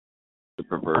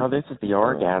perversion. Oh, this is the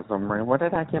orgasm room. What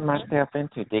did I get myself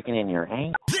into digging in your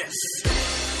hand? This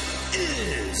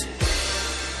is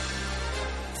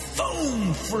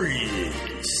Phone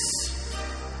Freaks.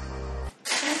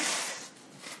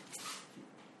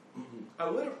 I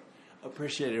would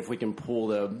appreciate it if we can pull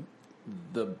the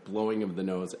blowing of the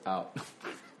nose out.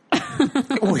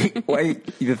 Wait.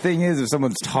 The thing is, if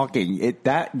someone's talking,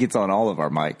 that gets on all of our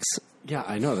mics. Yeah,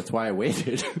 I know. That's why I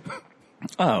waited.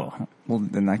 Oh, well,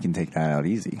 then I can take that out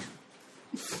easy.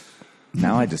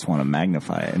 Now I just want to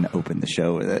magnify it and open the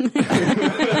show with it.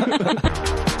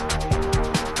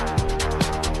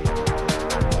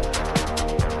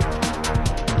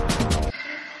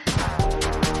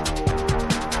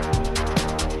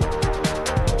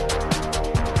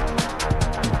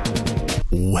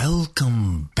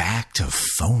 Welcome back to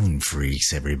Phone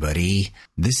Freaks, everybody.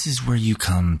 This is where you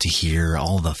come to hear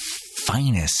all the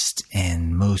finest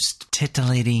and most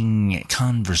titillating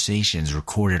conversations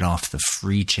recorded off the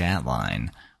free chat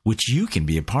line, which you can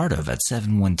be a part of at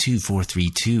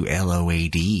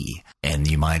 712-432-LOAD. And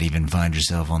you might even find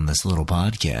yourself on this little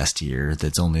podcast here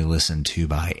that's only listened to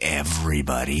by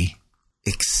everybody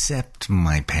except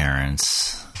my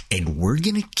parents. And we're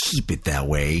going to keep it that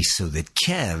way so that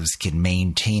KEVs can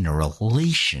maintain a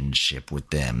relationship with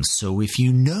them. So if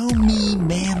you know me,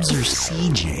 Mammz, or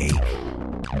CJ,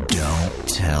 don't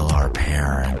tell our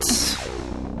parents.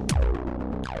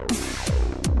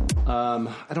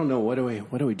 I don't know. What do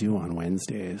we do on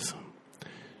Wednesdays?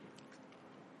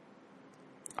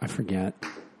 I forget.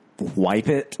 Wipe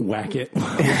it. Whack it.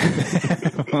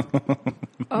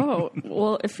 Oh,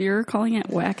 well, if you're calling it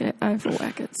Whack It, I have a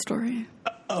Whack It story.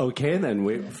 Okay,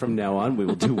 then from now on we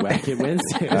will do Whack It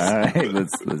Wednesdays. All right,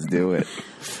 let's do it.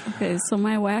 Okay, so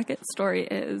my Whack It story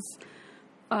is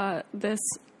this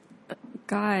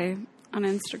guy on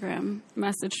Instagram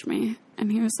messaged me,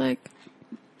 and he was like,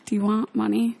 "Do you want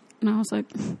money?" And I was like,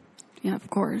 "Yeah, of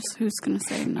course. Who's going to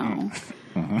say no?"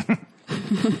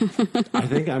 I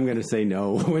think I'm going to say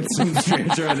no when some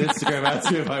stranger on Instagram asks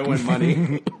me if I want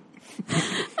money.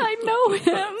 I know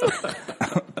him.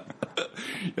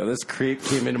 Yo, this creep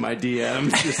came into my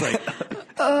DMs just like,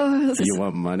 do you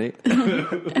want money?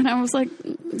 And I was like,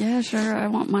 yeah, sure, I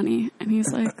want money. And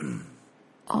he's like,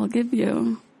 I'll give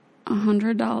you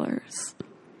 $100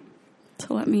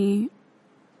 to let me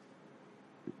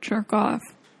jerk off.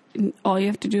 And all you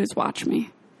have to do is watch me.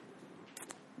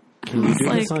 Can you do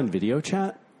this on video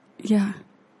chat? Yeah.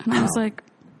 And I was like,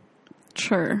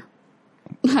 sure.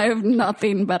 I have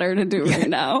nothing better to do right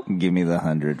now. Give me the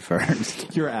 100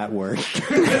 first. You're at work.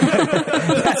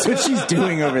 That's what she's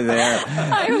doing over there.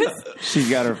 She's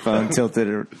got her phone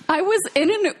tilted. I was in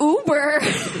an Uber.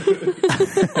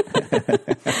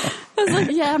 I was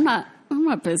like, yeah, I'm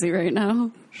not busy right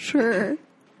now. Sure.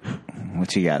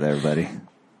 What you got there, buddy?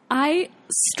 I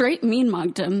straight mean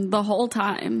mugged him the whole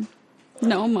time.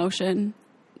 No emotion.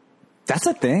 That's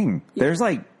a thing. There's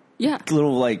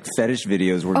little fetish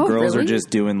videos where girls are just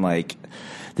doing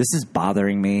this is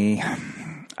bothering me.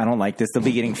 I don't like this. They'll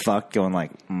be getting fucked going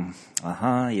yeah.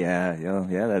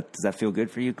 Does that feel good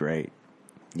for you? Great.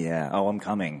 Yeah. Oh, I'm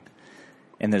coming.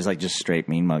 And there's just straight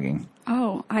mean mugging.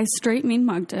 Oh, I straight mean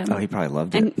mugged him. Oh, he probably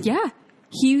loved it. And yeah,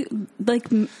 he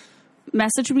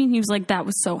messaged me and he was like, that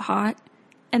was so hot.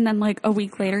 And then a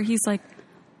week later, he's like,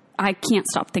 I can't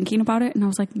stop thinking about it. And I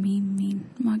was like, mean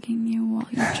mugging you while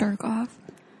you jerk off.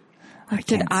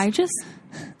 Did I just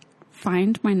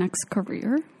find my next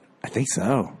career? I think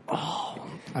so. Oh,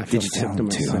 I feel did you tell him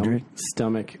 200?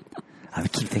 Stomach. I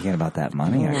keep thinking about that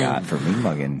money I got for mean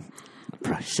mugging. The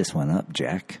price just went up,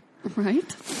 Jack.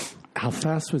 Right? How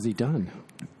fast was he done?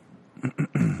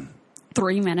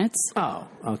 3 minutes. Oh,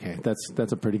 okay.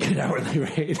 That's a pretty good hourly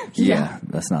rate. Yeah,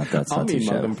 that's not I'll too mug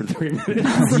shabby. him for 3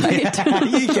 minutes. Right.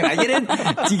 Can I get in?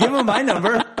 Do you give him my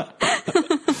number?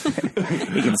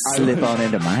 You can slip on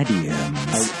into my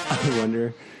DMs. I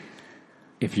wonder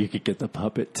if you could get the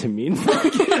puppet to mean mug.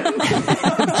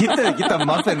 get the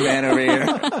muffin man over here.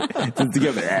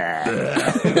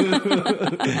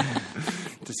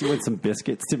 Does he want some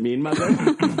biscuits to mean mug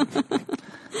him?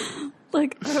 I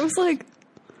was like,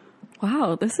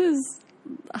 wow,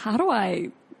 how do I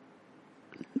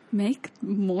make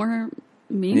more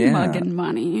mean mugging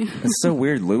money? It's so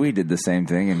weird. Louis did the same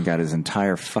thing and got his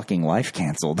entire fucking life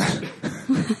canceled.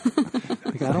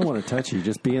 I don't want to touch you.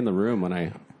 Just be in the room when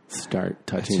I start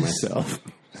touching myself.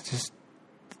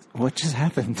 What just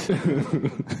happened?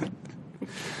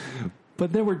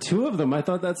 But there were two of them. I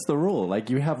thought that's the rule.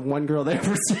 You have one girl there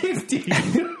for safety.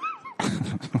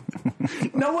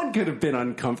 No one could have been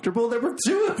uncomfortable. There were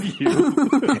two of you.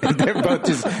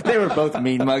 They were both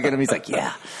mean mugging him. He's like,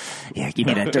 yeah, give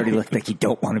me that dirty look like you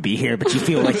don't want to be here, but you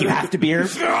feel like you have to be here.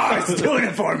 Oh, it's doing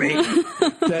it for me.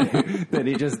 Then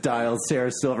he just dialed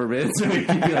Sarah Silverman so he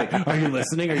could be like, are you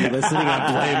listening? Are you listening?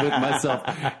 I'm playing with myself.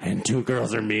 And two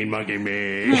girls are mean mugging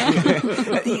me.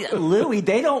 Louie,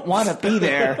 they don't want to be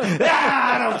there.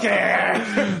 I don't care.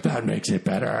 That makes it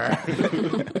better.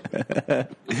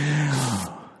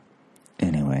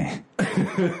 Anyway.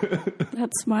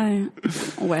 That's my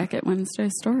Whack It Wednesday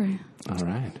story. All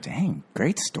right. Dang,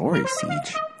 great story,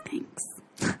 Siege. Thanks.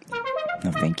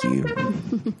 No, thank you.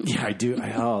 Yeah, I do.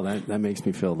 That makes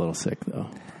me feel a little sick,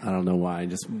 though. I don't know why.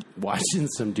 Just watching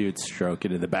some dude stroke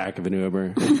it in the back of an Uber.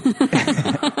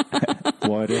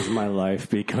 What has my life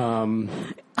become?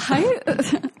 I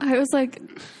was like,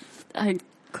 I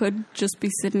could just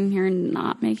be sitting here and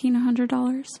not making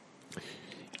 $100.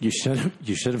 You should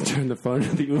have turned the phone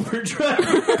to the Uber driver.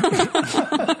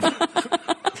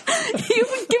 You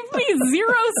would give me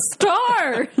 0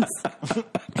 stars.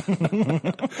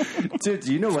 Dude,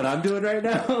 do you know what I'm doing right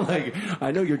now? Like,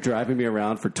 I know you're driving me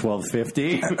around for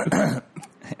 $12.50.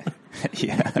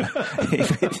 Yeah.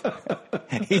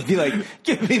 He'd be like,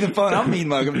 give me the phone. I'll mean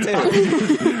mug him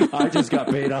too. I just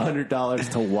got paid $100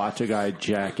 to watch a guy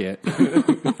jack it.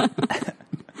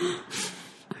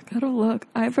 Gotta look.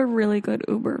 I have a really good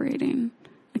Uber rating.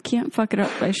 I can't fuck it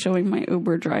up by showing my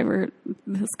Uber driver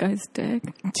this guy's dick.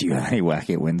 Do you have any Whack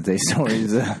It Wednesday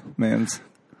stories, Mammz?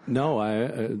 No,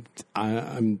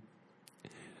 I'm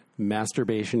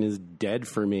masturbation is dead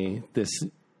for me. This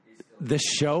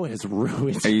show has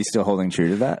ruined. Are you still holding true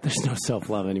to that? There's no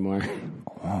self-love anymore.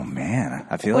 Oh man,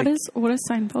 I feel what does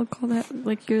Seinfeld call that?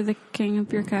 Like you're the king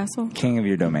of your castle? King of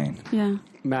your domain. Yeah.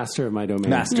 Master of my domain.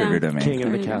 Master of your domain. King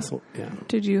of the castle. Yeah.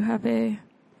 Did you have a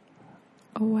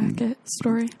Whack It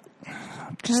story?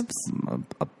 I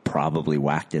probably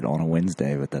whacked it on a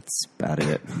Wednesday, but that's about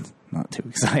it. Not too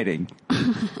exciting.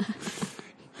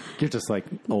 You're just like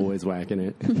always whacking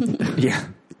it. Yeah.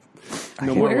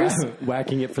 No more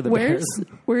whacking it for the bears.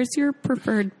 Where's your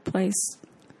preferred place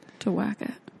to whack it?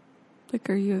 Like,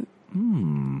 are you,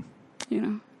 you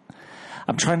know?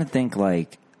 I'm trying to think,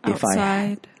 like,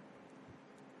 outside,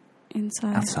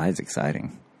 inside. Outside's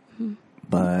exciting.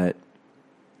 But,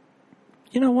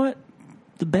 you know what?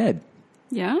 The bed.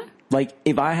 Yeah? Like,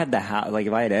 if I had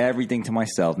if I had everything to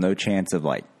myself, no chance of,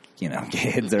 like, you know,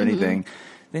 kids or anything,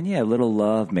 then yeah, a little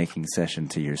love making session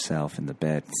to yourself in the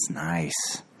bed. It's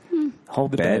nice. Whole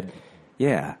bed.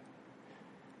 Yeah.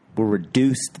 We're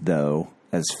reduced, though,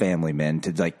 as family men,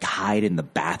 to like hide in the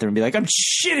bathroom and be like, I'm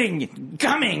shitting,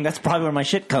 coming. That's probably where my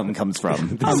shit comes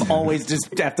from. I'm always just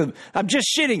I'm just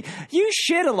shitting. You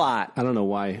shit a lot. I don't know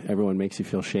why everyone makes you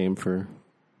feel shame for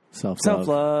self-love.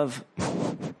 Self-love.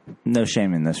 No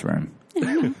shame in this room.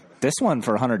 Yeah. This one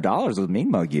for $100 would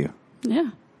mean mug you. Yeah.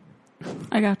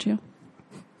 I got you.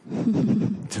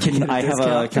 Can I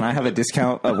have a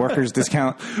discount, a worker's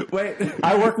discount? Wait,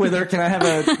 I work with her. Can I have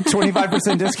a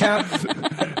 25% discount?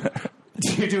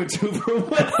 Do you do a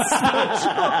 2-for-1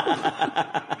 special?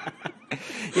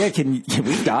 Yeah, can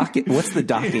we dock it? What's the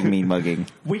docking mean mugging?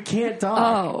 We can't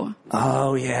dock.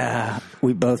 Oh yeah.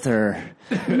 We both are.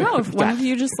 No, if one of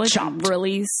you just like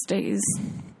really stays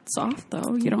soft,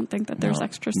 though, you don't think that there's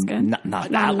extra skin? Not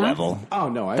that level. Oh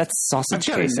no, that's sausage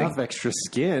I've got casing. enough extra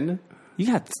skin. You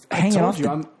got hanging off.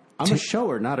 I'm a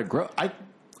shower, not a grow. I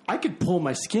could pull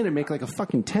my skin and make like a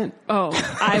fucking tent. Oh,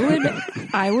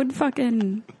 I would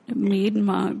fucking mean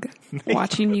mug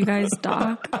watching you guys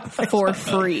dock for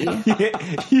free.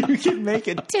 You can make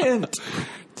a tent.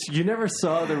 You never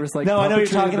saw there was like no, I know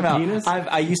what you're talking about. Penis?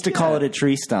 I used to call it a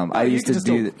tree stump. I used to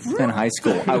do it in high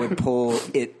school. I would pull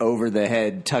it over the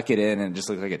head, tuck it in, and it just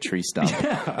looked like a tree stump.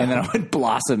 Yeah. And then I would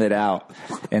blossom it out,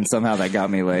 and somehow that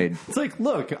got me laid. It's like,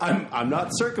 look, I'm not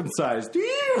circumcised.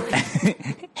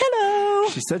 Hello.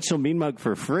 She said she'll mean mug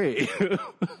for free.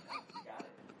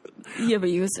 Yeah, but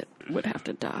you would have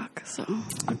to dock. So,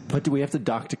 but do we have to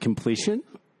dock to completion?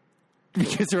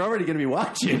 Because they're already going to be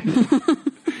watching.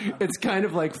 It's kind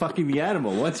of like fucking the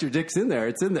animal. Once your dick's in there,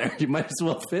 it's in there. You might as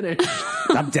well finish.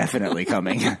 I'm definitely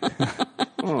coming.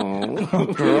 Oh,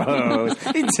 gross!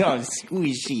 It's all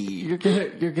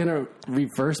squishy. You're gonna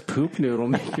reverse poop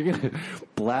noodle. You're gonna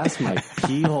blast my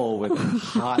pee hole with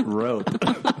hot rope.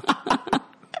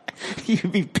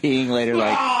 You'd be peeing later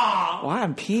like, why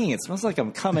I'm peeing? It smells like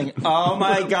I'm coming. Oh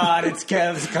my God, it's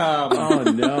Kev's cum. Oh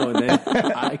no, and then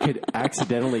I could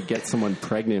accidentally get someone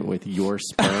pregnant with your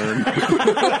sperm.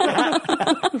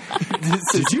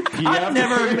 Did you pee I've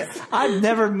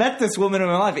never met this woman in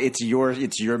my life. It's your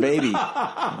baby.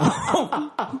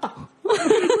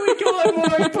 We go on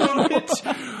Maury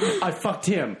Povich. I fucked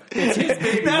him. It's his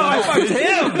baby. No, I fucked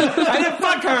him. I didn't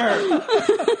fuck her.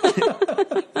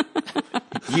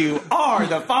 You are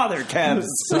the father, Kev.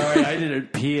 Sorry, I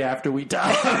didn't pee after we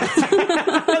died.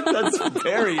 That's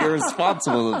very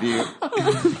irresponsible of you.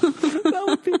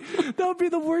 That would be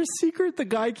the worst secret. The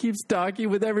guy keeps talking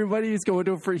with everybody. He's going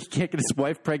to he can't get his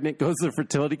wife pregnant, goes to the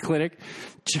fertility clinic,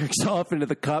 jerks off into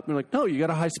the cup, and like, no, you got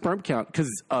a high sperm count because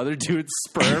it's other dude's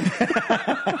sperm.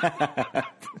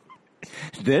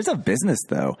 There's a business,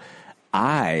 though.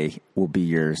 I will be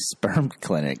your sperm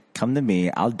clinic. Come to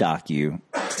me. I'll dock you.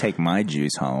 Take my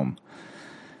juice home.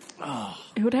 Oh.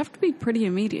 It would have to be pretty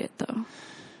immediate, though.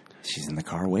 She's in the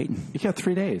car waiting. You got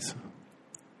 3 days.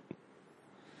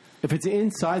 If it's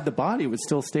inside the body, it would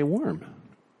still stay warm.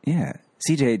 Yeah.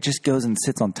 CJ just goes and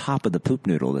sits on top of the poop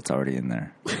noodle that's already in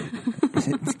there.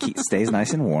 It stays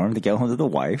nice and warm to get home to the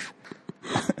wife.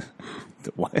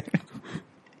 The wife.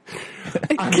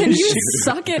 Can you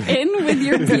suck it in with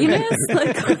your penis?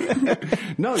 Like,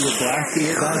 no, you're blasting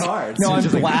it that hard. No, I'm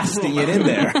blasting it in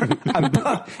there.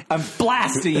 I'm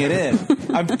blasting it in.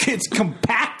 It's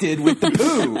compacted with the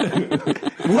poo.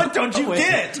 What don't you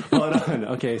get? Hold on.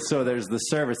 Okay, so there's the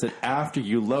service that after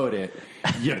you load it,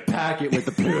 you pack it with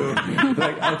the poo.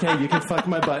 Like, okay, you can fuck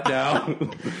my butt now.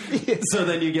 So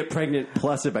then you get pregnant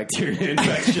plus a bacteria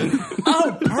infection.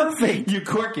 Oh, perfect. You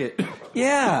cork it.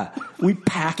 Yeah, we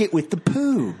pack it with the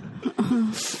poo.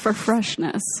 For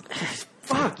freshness.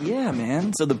 Fuck, yeah,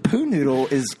 man. So the poo noodle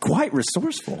is quite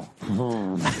resourceful.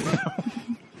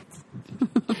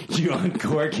 You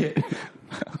uncork it.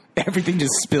 Everything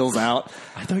just spills out.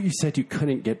 I thought you said you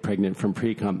couldn't get pregnant from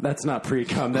pre-cum. That's not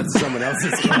pre-cum. That's someone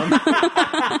else's cum.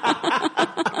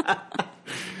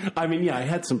 I mean, yeah, I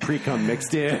had some pre-cum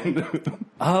mixed in.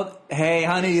 Oh, hey,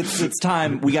 honey, it's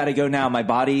time. We got to go now. My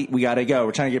body, we got to go.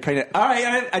 We're trying to get pregnant. All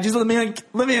right, I just let me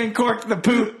uncork the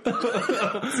poop.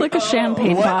 It's like a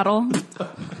champagne bottle.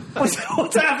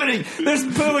 What's happening? There's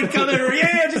poo and cum everywhere.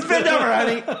 Yeah, just bend over,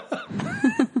 honey.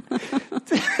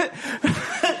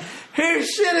 Whose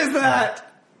shit is that?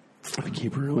 I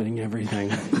keep ruining everything.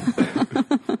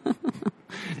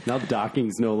 Now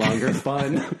docking's no longer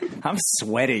fun. I'm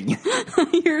sweating.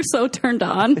 You're so turned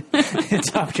on.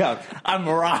 Top Cup. I'm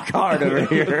rock hard over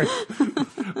here.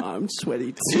 I'm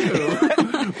sweaty too.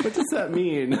 What does that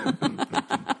mean? And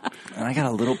I got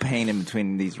a little pain in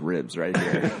between these ribs right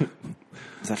here.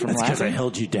 Is that from That's because I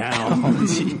held you down.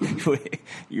 Oh,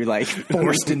 you're like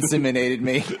forced inseminated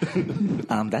me.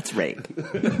 That's rape.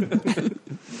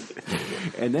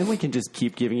 And then we can just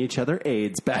keep giving each other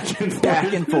AIDS back and forth.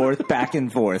 Back and forth, back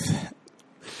and forth.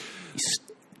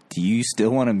 Do you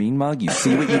still want a mean mug? You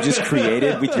see what you just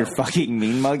created with your fucking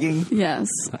mean mugging? Yes.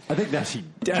 I think that she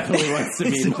definitely wants to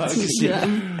mean mug.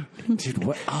 Yeah. Dude,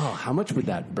 what? Oh, how much would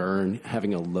that burn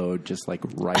having a load just like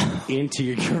right into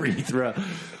your urethra?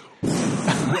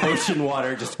 Ocean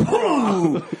water just.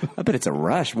 Ooh, I bet it's a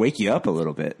rush. Wake you up a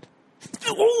little bit.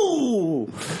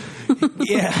 Ooh.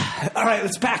 Yeah. All right,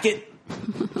 let's pack it.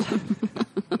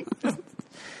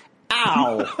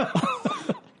 Ow.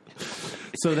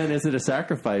 So then is it a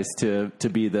sacrifice to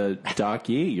be the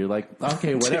docky? You're like,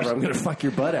 okay, whatever. I'm going to fuck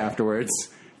your butt afterwards.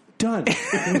 Done.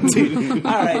 Dude,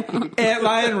 all right.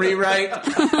 Antlion rewrite.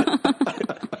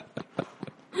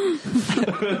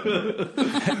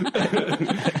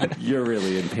 You're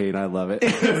really in pain. I love it.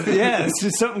 Yeah, it's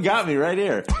just something got me right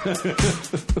here.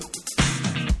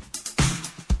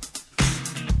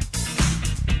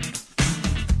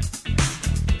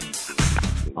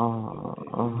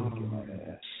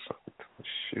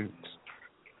 Shoot.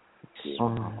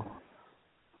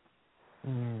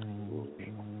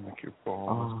 Make your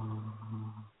balls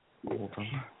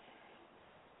golden.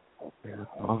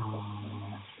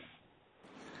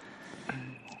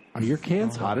 Are your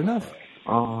cans hot enough?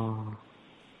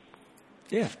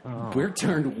 Yeah. We're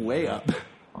turned way up.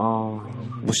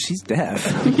 Well, she's deaf.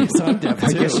 Yes, I'm deaf too.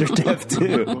 I guess you're deaf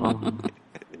too.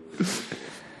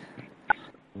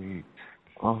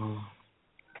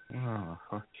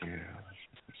 Fuck yeah.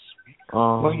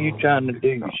 What you trying to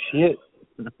do? Shit?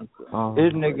 This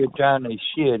nigga trying to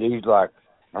shit. He's like,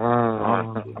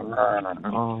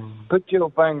 put your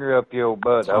finger up your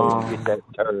butt. Oh, get that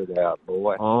turd out,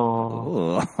 boy.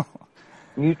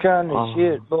 You trying to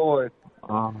shit, boy?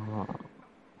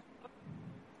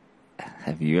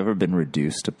 Have you ever been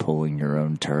reduced to pulling your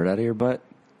own turd out of your butt?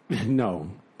 No.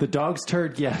 The dog's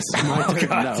turd, yes. My turd,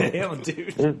 no. Damn,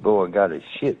 dude. This boy got a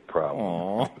shit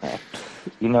problem.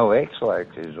 You know,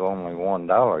 X-Lax is only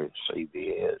 $1 at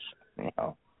CVS. You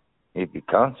know, if you're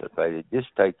constipated, just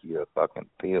take you a fucking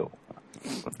pill.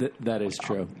 That is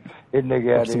true. This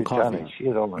nigga out here trying to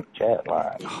shit on the chat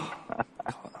line.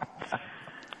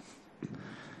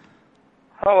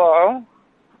 Hello.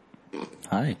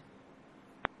 Hi.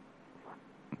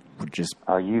 We're just.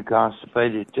 Are you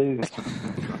constipated too?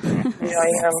 Yeah,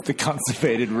 I am. The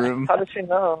constipated room. How does she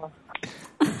know?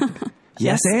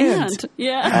 Yes, and.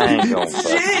 Yeah. I ain't gonna fuck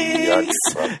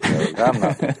you. I'm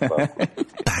not gonna fuck you.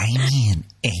 Buy me an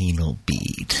anal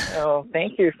bead. Oh,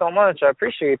 thank you so much. I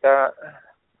appreciate that.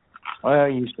 Well,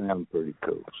 you sound pretty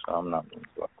cool, so I'm not gonna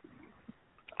fuck with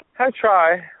you. I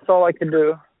try. That's all I can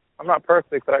do. I'm not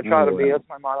perfect, but I try to be. That's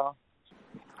my motto.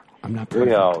 I'm not perfect.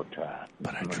 We all try.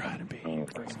 But I try to be. Anyway.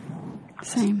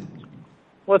 Same.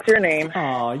 What's your name?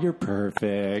 Oh, you're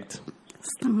perfect.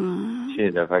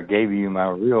 Shit, if I gave you my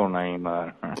real name,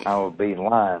 I would be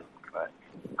lying. But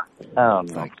I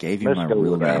don't know. If I gave you my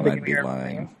real name, I'd be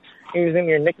lying. Using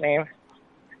your nickname.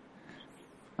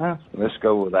 Huh? Let's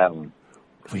go with Alan.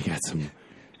 We got some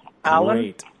Alan?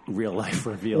 great real-life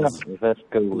reveals Let's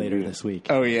go with later you. this week.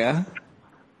 Oh, yeah?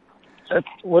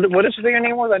 What did you say your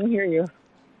name was? I didn't hear you.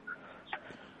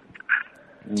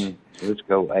 Let's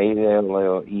go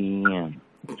A-L-L-E-N.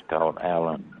 It's called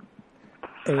Alan.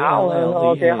 Alan.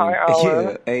 Okay, hi,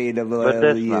 Alan. But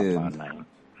that's not my name.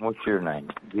 What's your name?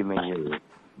 Give me yours.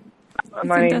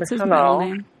 My name is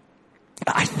Chanell.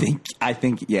 I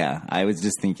think, yeah. I was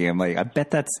just thinking, I'm like, I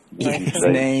bet that's his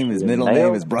name, his middle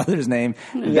name, his brother's name.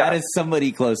 Yeah. That is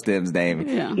somebody close to him's name.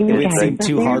 Yeah. It would seem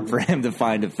too hard for him to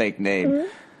find a fake name.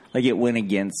 Like, it went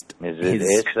against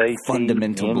his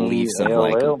fundamental beliefs of,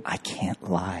 like, I can't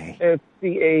lie. It's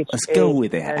C-H. Let's go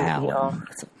with it, Alan.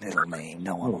 It's a middle name.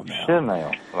 No one will know.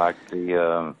 Chanel, like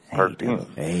the perfume.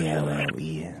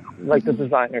 A-L-L-E-N. Like the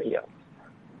designer, yeah.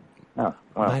 Oh,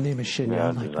 well, My name is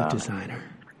Chanel, like the designer.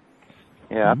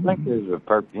 Yeah, I think there's a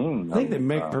perfume. I think they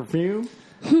make perfume.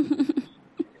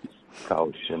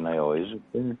 Called Chanel, is it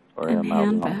there? Or And am I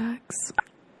wrong? handbags.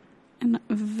 And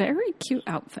very cute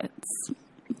outfits.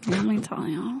 Let me tell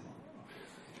you.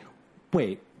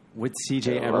 Wait, would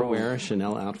CJ ever wear a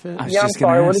Chanel outfit? I was Yeah, I'm just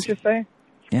gonna sorry. What ask. did you say?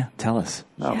 Yeah, tell us.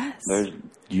 No, Yes. there's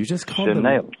You just called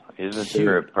Chanel. them. Isn't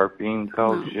there a perfume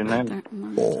called Chanel?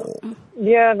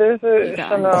 Yeah, there's a You guys.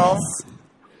 Chanel.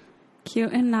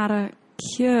 Cute and not a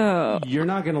cute. You're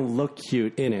not going to look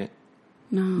cute in it.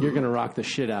 No. You're going to rock the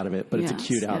shit out of it, but it's a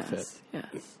cute outfit.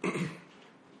 Yes.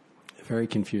 Very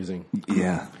confusing.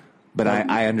 Yeah. But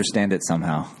I understand it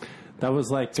somehow. That was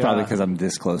like... It's probably because I'm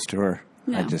this close to her.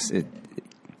 Yeah.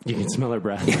 You can smell her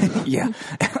breath. Yeah.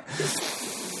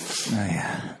 Oh,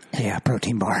 yeah. Yeah,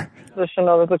 protein bar. The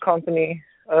Chanel is a company,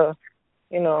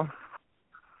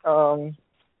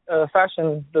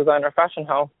 fashion designer, fashion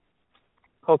house.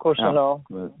 Coco Chanel.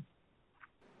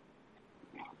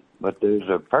 But there's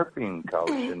a perfume called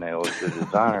Chanel. It's a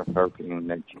designer perfume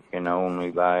that you can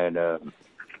only buy at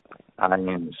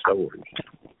high-end stores.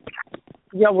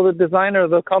 Yeah, well, the designer,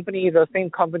 the same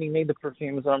company made the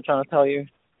perfume is what I'm trying to tell you.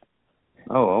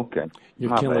 Oh, okay.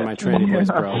 You're killing my tranny voice,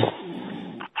 bro.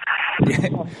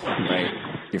 Right.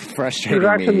 You're frustrating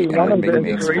me and you're making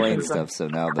me explain stuff, so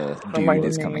now the dude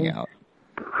is coming out.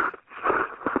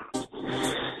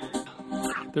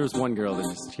 There was one girl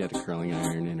that she had a curling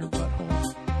iron in her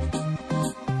butthole.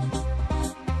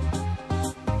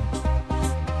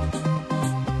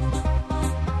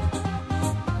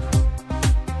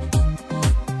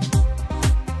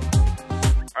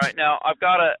 All right, now I've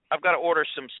got to order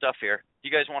some stuff here.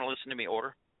 You guys want to listen to me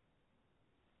order?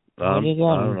 I don't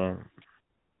know.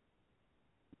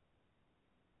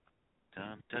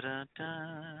 Dun, dun, dun,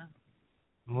 dun.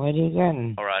 What are you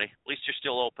getting? All righty. At least you're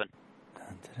still open.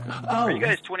 Oh, Are you guys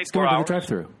let's 24 go to hours? the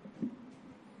drive-thru.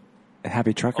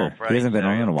 Happy Trucker. Friday, He hasn't been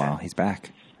on in a okay. while. He's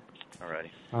back. All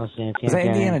righty. Was that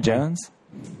Indiana Jones?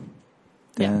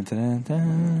 Yeah. Dun, dun,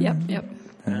 dun, Yep. dun,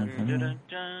 Dun, dun, dun, dun,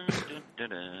 dun, dun,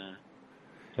 dun.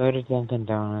 Go to Dunkin'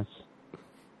 Donuts.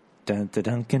 dun, dun,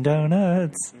 Dunkin'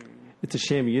 Donuts. It's a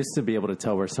shame. You used to be able to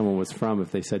tell where someone was from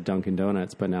if they said Dunkin'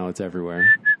 Donuts, but now it's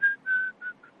everywhere.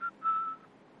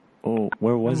 Oh,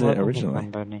 where was it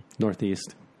originally?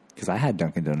 Northeast. Because I had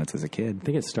Dunkin' Donuts as a kid. I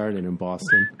think it started in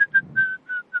Boston.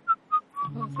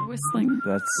 Oh, the whistling.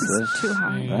 That's too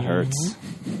high. That hurts.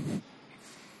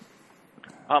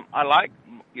 I like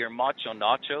your macho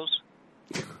nachos,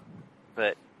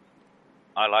 but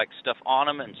I like stuff on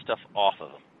them and stuff off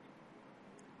of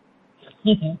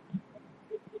them.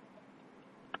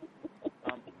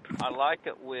 I like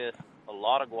it with a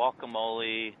lot of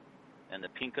guacamole and the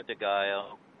pico de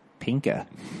gallo. Pinka.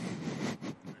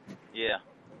 Yeah.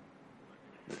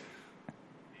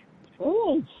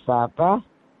 Ooh, Papa.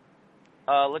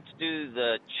 Let's do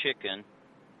the chicken.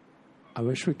 I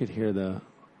wish we could hear the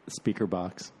speaker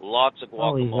box. Lots of guacamole.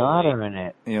 Oh, he's ordering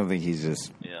it. You don't think he's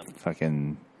just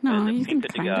fucking... No, and you can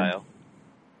pico de find it. gallo.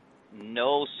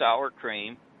 No sour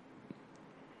cream.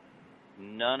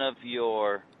 None of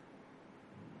your,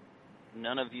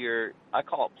 I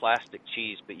call it plastic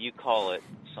cheese, but you call it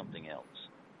something else.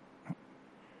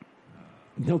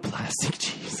 No plastic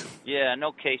cheese. Yeah,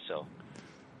 no queso.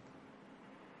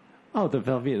 Oh, the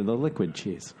Velveeta, the liquid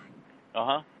cheese.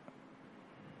 You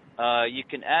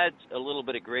can add a little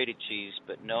bit of grated cheese,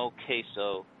 but no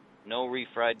queso, no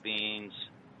refried beans.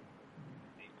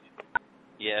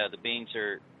 Yeah, the beans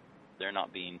they're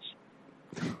not beans.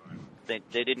 They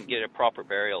didn't get a proper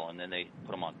burial, and then they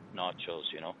put them on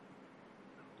nachos, you know.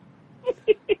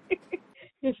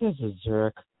 This is a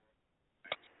jerk.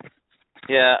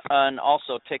 Yeah, and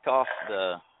also take off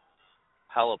the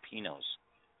jalapenos.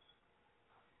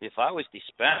 If I was the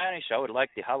Spanish, I would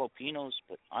like the jalapenos,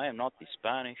 but I am not the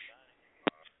Spanish.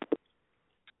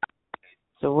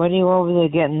 So what are you over there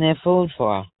getting their food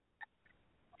for?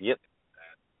 Yep.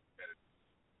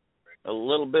 A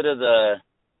little bit of the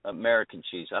American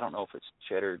cheese. I don't know if it's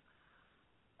cheddar.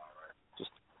 Just,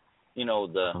 you know,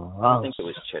 I think it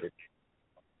was cheddar.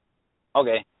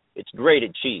 Okay. It's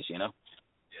grated cheese, you know.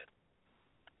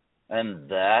 And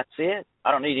that's it.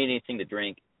 I don't need anything to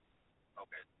drink.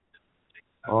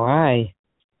 Why?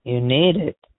 You need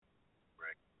it.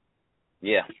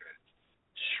 Yeah.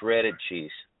 Shredded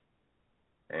cheese.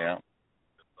 Yeah.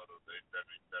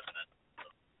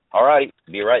 All right.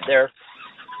 Be right there.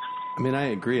 I mean, I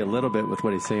agree a little bit with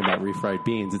what he's saying about refried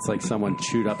beans. It's like someone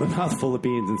chewed up a mouthful of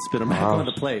beans and spit them back on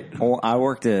the plate. Well, I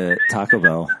worked at Taco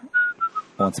Bell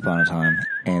once upon a time,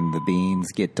 and the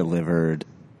beans get delivered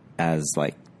as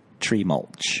like tree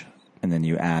mulch, and then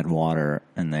you add water,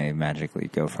 and they magically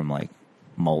go from like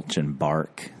mulch and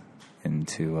bark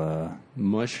into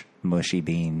mushy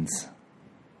beans.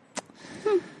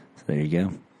 So there you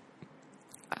go.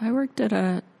 I worked at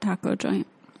a taco joint.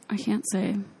 I can't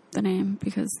say the name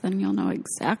because then you'll know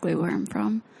exactly where I'm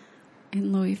from,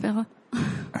 in Louisville.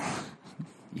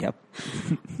 Yep.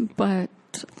 But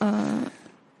I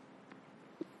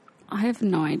have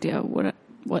no idea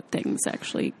what things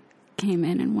actually came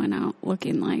in and went out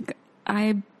looking like.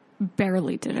 I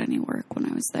barely did any work when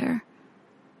I was there.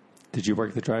 Did you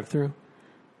work the drive-thru?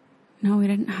 No, we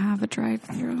didn't have a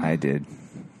drive-thru. I did.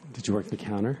 Did you work the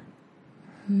counter?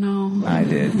 No. I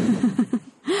did.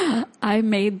 I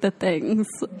made the things,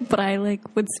 but I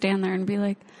would stand there and be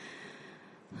like,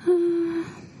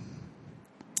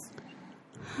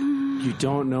 You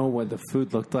don't know what the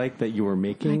food looked like that you were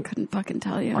making? I couldn't fucking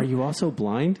tell you. Are you also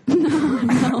blind?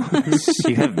 No.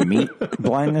 You have meat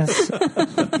blindness?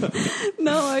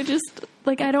 No, I just,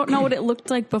 I don't know what it looked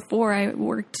like before I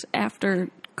worked after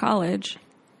college.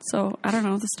 So, I don't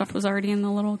know. The stuff was already in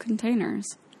the little containers.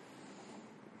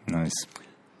 Nice.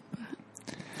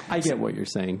 I get what you're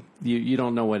saying. You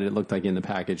don't know what it looked like in the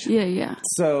package. Yeah.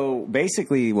 So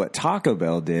basically what Taco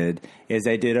Bell did is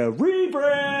they did a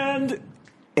rebrand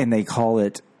and they call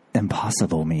it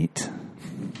Impossible Meat.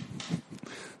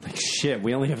 Like, shit,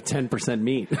 we only have 10%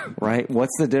 meat. Right?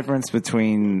 What's the difference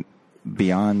between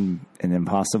Beyond and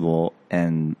Impossible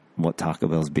and what Taco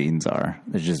Bell's beans are?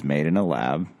 They're just made in a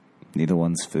lab. Neither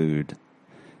one's food.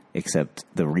 Except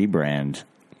the rebrand,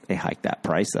 they hiked that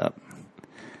price up.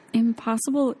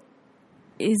 Impossible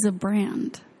is a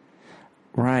brand.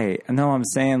 Right. No, I'm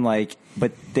saying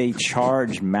but they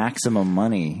charge maximum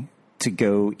money to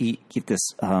go get this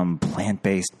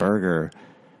plant-based burger,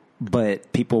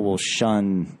 but people will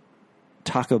shun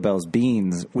Taco Bell's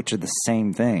beans, which are the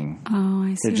same thing. Oh,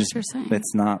 I see what you're saying.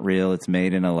 It's not real. It's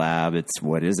made in a lab. It's,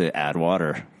 what is it? Add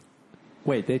water.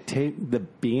 Wait, the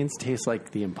beans taste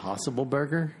like the Impossible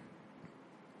Burger?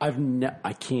 I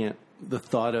can't. The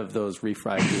thought of those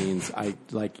refried beans,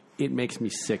 it makes me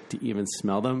sick to even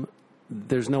smell them.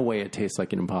 There's no way it tastes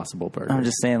like an Impossible Burger. I'm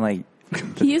just saying,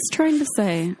 He is trying to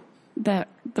say that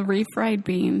the refried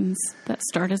beans that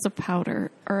start as a powder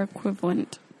are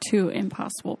equivalent to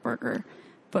Impossible Burger,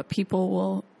 but people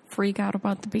will freak out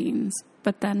about the beans,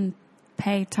 but then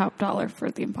pay top dollar for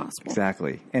the Impossible.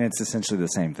 Exactly. And it's essentially the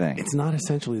same thing. It's not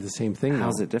essentially the same thing, though.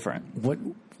 How's it different? What...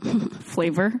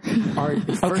 Flavor.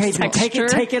 Okay, take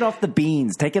it off the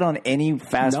beans. Take it on any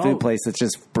fast food place that's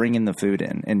just bringing the food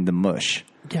in the mush.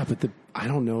 Yeah, but I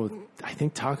don't know. I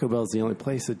think Taco Bell's the only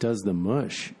place that does the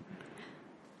mush.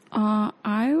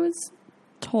 I was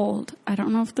told, I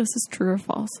don't know if this is true or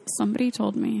false, somebody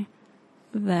told me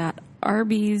that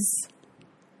Arby's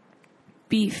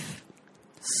beef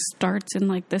starts in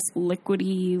this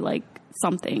liquidy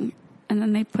something, and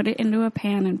then they put it into a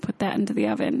pan and put that into the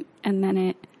oven, and then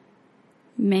it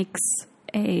makes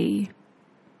a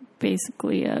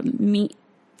basically a meat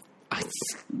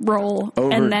roll,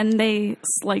 and then they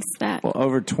slice that. Well,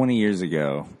 over 20 years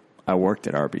ago, I worked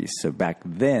at Arby's, so back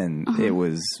then it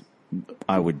was.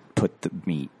 I would put the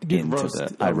meat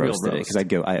into I roasted it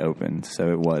because I opened,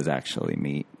 so it was actually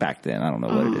meat back then. I don't know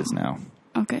what it is now.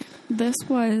 Okay, this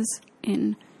was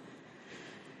in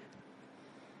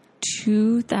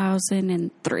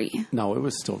 2003. No, it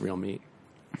was still real meat.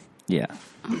 Yeah.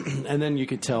 And then you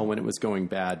could tell when it was going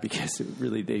bad because it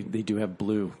really they do have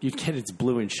blue. You get it's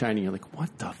blue and shiny. You're like,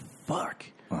 what the fuck?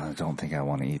 Well, I don't think I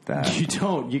want to eat that. You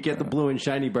don't. You get the blue and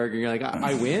shiny burger. You're like,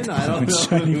 I win. I don't know.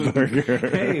 Shiny burger.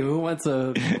 Hey, who wants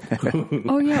a?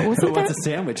 Oh yeah, who wants a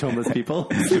sandwich? Homeless people.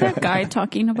 Was that guy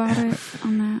talking about it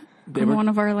on one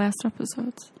of our last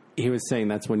episodes? He was saying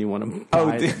that's when you want to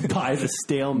buy the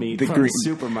stale meat from the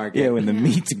supermarket. Yeah, when the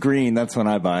meat's green, that's when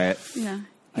I buy it. Yeah.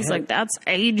 He's like, that's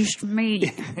aged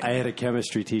meat. I had a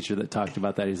chemistry teacher that talked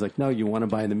about that. He's like, no, you want to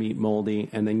buy the meat moldy,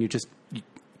 and then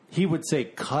he would say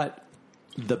cut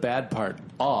the bad part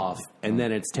off, and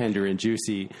then it's tender and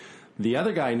juicy. The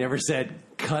other guy never said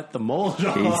cut the mold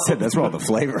off. He said that's where all the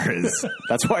flavor is.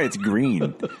 That's why it's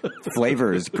green.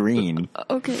 Flavor is green.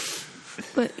 Okay,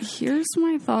 but here's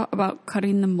my thought about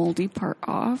cutting the moldy part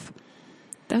off.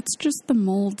 That's just the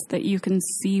mold that you can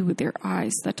see with your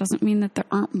eyes. That doesn't mean that there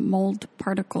aren't mold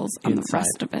particles on the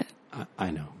rest of it.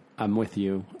 I know. I'm with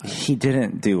you. He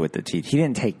didn't do what he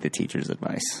didn't take the teacher's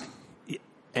advice.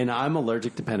 And I'm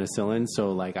allergic to penicillin,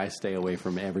 so like I stay away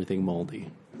from everything moldy.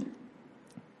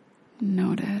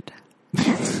 Noted.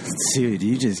 Dude,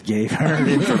 you just gave her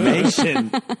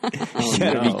information. You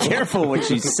gotta be careful what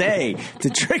you say to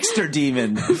trickster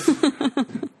demon.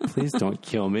 Please don't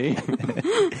kill me.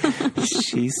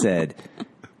 She said,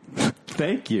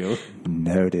 thank you.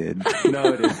 Noted.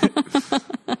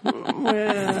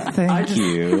 Thank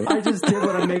you. I just did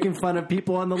what I'm making fun of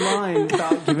people on the line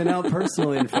about giving out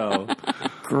personal info.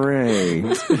 Great.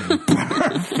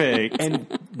 Perfect.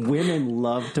 And women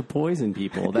love to poison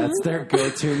people. That's their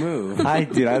go-to move.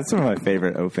 That's one of my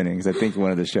favorite openings. I think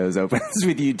one of the shows opens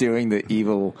with you doing the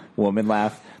evil woman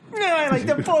laugh. No, I like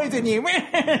to poison you.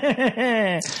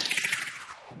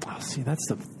 Oh, see, that's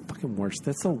the fucking worst.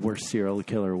 That's the worst serial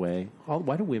killer way.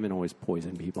 Why do women always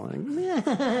poison people? Like,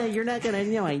 you're not going to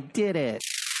know I did it.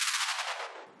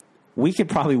 We could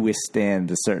probably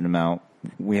withstand a certain amount.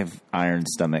 We have iron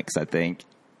stomachs, I think.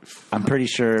 I'm pretty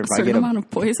sure if I get amount of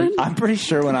poison. I'm pretty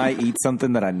sure when I eat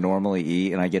something that I normally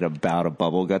eat and I get a bout of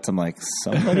bubble guts, I'm like,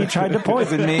 somebody tried to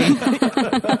poison me.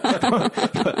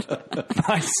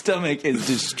 My stomach is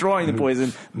destroying the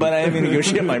poison, but I am going to go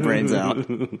shit my brains out.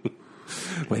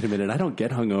 Wait a minute, I don't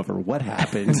get hungover. What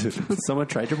happened? Someone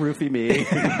tried to roofie me.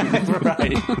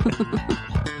 Right.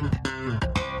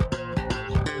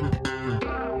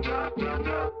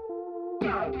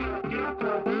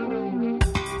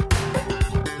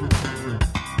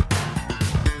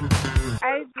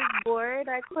 I was just bored.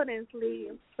 I couldn't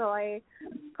sleep, so I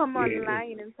come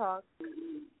online and talk.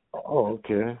 Oh,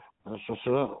 okay. That's what's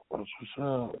up.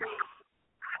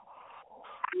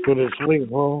 Couldn't sleep,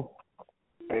 huh?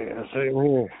 Yeah, same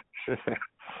here.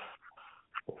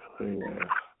 Yeah.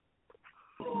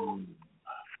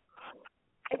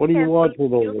 What are you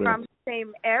watching over there? From the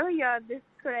same area. This is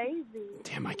crazy.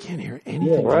 Damn, I can't hear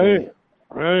anything. Yeah,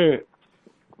 right.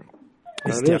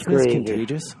 Is deafness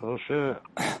contagious? Oh, shit.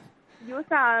 You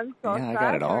sound so I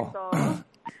got it all.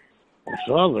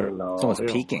 Southern, though. It's almost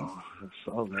peaking.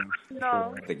 Southern.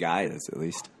 No. The guy is, at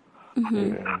least.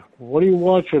 Mm-hmm. Yeah. What are you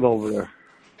watching over there?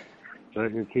 Is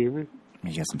that your TV?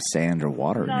 You got some sand or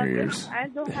water in your ears. I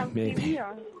don't have TV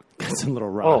on. Got some little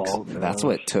rocks. Oh, okay. That's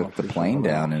what took the plane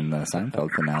down in the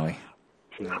Seinfeld finale.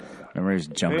 Remember he was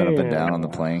jumping up and down on the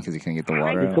plane because he couldn't get the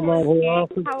water out? Come out here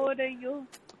often? How old are you?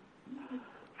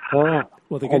 Huh?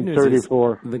 Well, the good news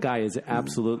 34. is the guy is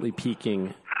absolutely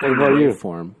peaking What about you?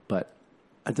 form, but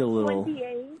I did a little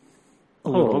 28.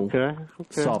 Okay.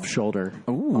 soft shoulder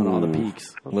Ooh. on all the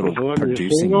peaks. A little So, you're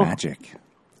producing single? magic.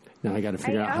 Now I got to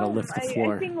figure out how to lift the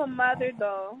floor. I'm a single mother,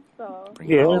 though, so.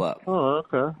 Bring it all up. Oh,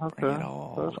 okay. Bring it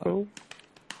all That's up. cool.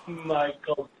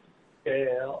 Michael.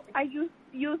 Yeah. Are you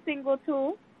single,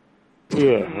 too?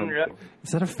 Yeah. Is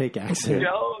that a fake accent?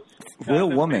 Real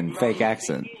woman, fake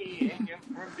accent. Yeah.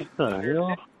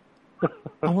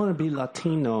 I want to be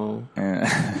Latino.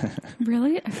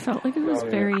 Really? I felt like it was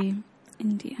very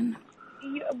Indian.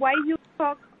 Why you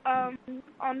talk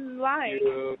online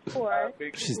for?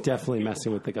 She's definitely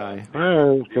messing with the guy.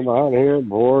 Hey, come out here,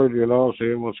 bored,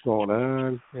 seeing what's going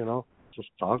on, just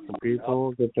talk to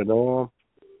people, get to know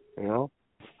them,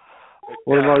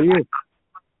 What about you?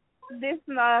 This is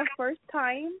my first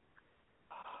time.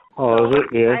 Oh, is it?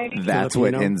 Yeah. That's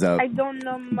what ends up I don't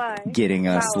know much getting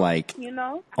us about, like you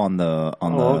know? on the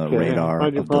okay. radar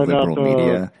How'd you of the find out liberal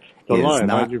media. the Is line?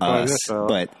 not How'd you find us, this out?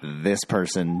 but this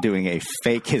person doing a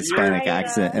fake Hispanic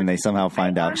accent, and they somehow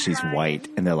find out she's white,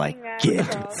 and they're like, "Get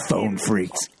phone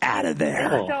freaks out of there."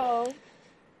 So,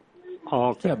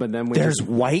 Okay. Yeah, but then There's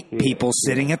white people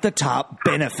sitting at the top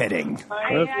benefiting.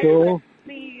 That's cool.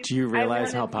 Do you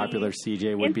realize how popular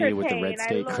CJ would be with the red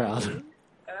state crowd?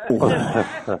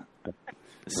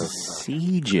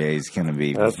 CJ's gonna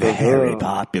be That's very good.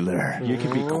 popular. You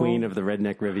could be queen of the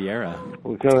redneck Riviera.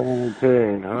 What kind of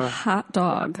entertain, huh? Hot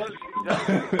dog.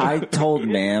 I told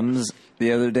Mammz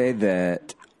the other day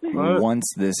that once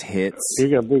this hits You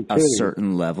got big a titties.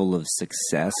 certain level of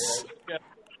success,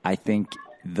 I think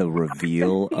the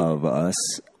reveal of us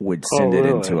would send it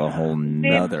into a whole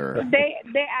nother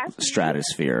they asked me,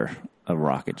 stratosphere of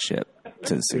rocket ship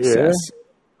to success.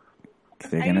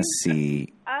 They're gonna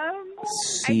see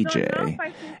CJ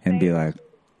and be like,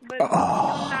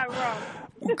 "Oh,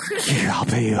 here, I'll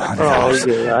pay you $100.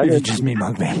 okay. You just me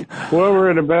mug me."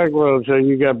 Whoever in the back row say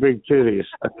you got big titties.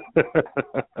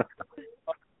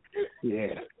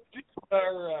 Yeah.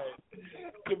 All right.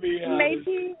 To be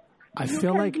maybe I you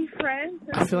feel can like be friends.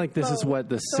 this is what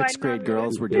the So I sixth grade know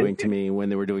girls were doing to me when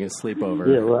they were doing a sleepover.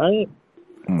 Yeah, right?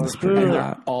 That's And pretty they're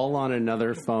hot. all on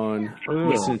another phone,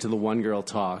 listening to the one girl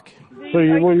talk. So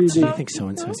what do you Do do? you think so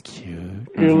and so is cute?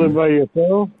 You live by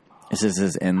yourself? This is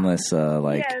his endless,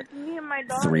 Yes, me and my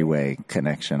daughter. three-way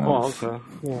connection. Oh, Of, okay.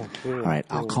 Yeah, yeah. all right,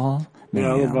 I'll call Yeah,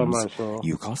 I live by Mammz. myself.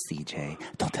 You call CJ.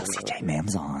 Don't tell CJ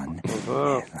Mammz on.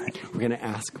 We're gonna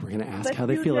ask how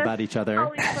they feel about each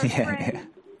other. Yeah.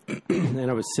 And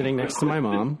I was sitting next to my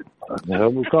mom. I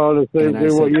would call the same And I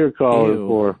thing what said, you're calling "Ew."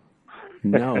 for.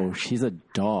 No, she's a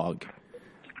dog.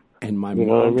 And my You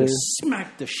know what I mom mean? just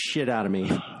smacked the shit out of me.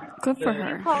 Good for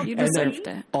her. You And then deserved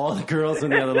it. all the girls on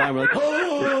the other line were like,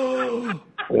 "Oh!"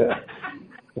 Yeah.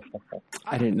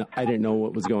 I didn't know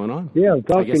what was going on. Yeah, I'm I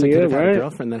talking guess I to could you, have had a right?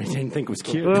 girlfriend that I didn't think was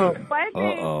cute. Why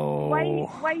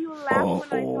you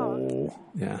laugh when I talk?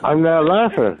 Yeah, I'm not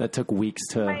laughing. that took weeks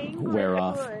to wear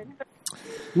off. Good.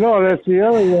 No, that's the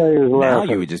other way is Now laughing.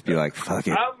 you would just be like, "Fuck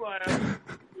it."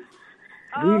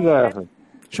 You laughing.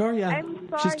 Sure, yeah, I'm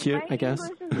sorry. she's cute, My I guess.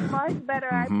 English is much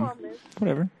better, I promise.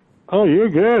 Whatever. Oh, you're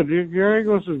good. Your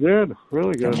English is good.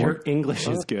 Really good. Your English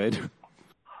is good.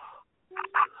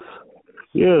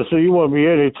 Yeah, so you want to be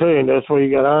entertained. That's what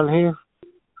you got on here?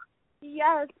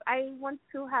 Yes, I want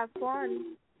to have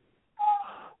fun.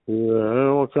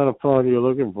 Yeah, what kind of fun are you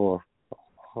looking for?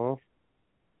 Huh?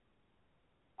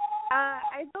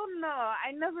 I don't know.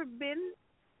 I never been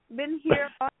here,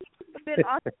 been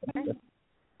on,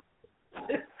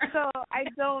 so I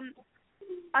don't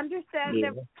understand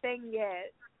everything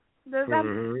yet. Does that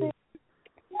make sense?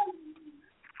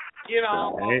 You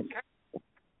know, Right.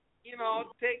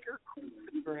 Take her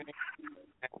drink.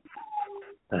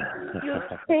 You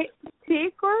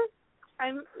take her?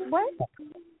 I'm what?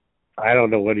 I don't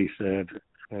know what he said.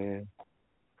 I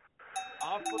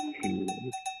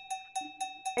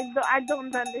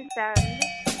don't understand.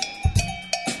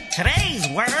 Today's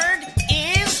word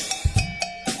is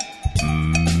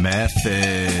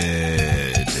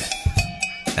method.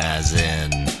 As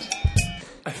in,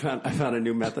 I found a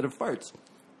new method of farts.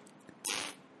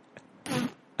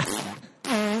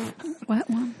 Wet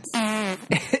ones. I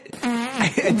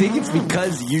think it's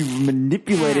because you've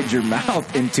manipulated your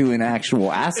mouth into an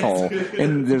actual asshole,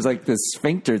 and there's like this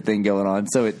sphincter thing going on,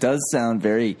 so it does sound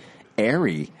very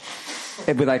airy.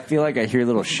 But I feel like I hear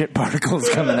little shit particles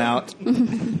coming out.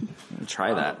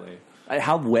 Try that.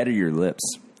 How wet are your lips?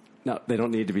 No, they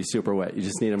don't need to be super wet. You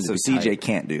just need them to So be CJ tight.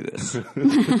 can't do this.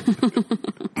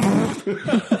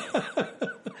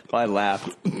 I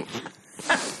laughed.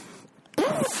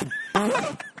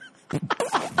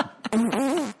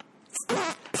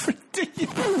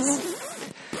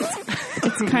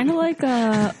 It's kind of like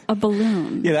a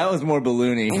balloon. Yeah, that was more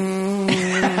balloony.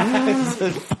 It's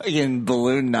a fucking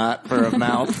balloon knot for a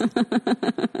mouth.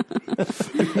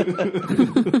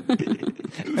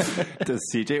 Does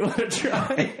CJ want to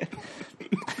try?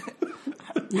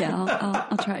 Yeah,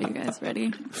 I'll try. You guys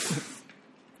ready?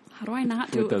 How do I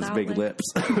not do With it those without big lips.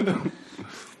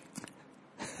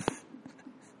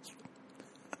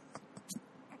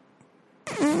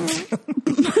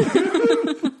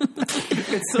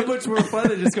 It's so much more fun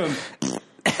than just going.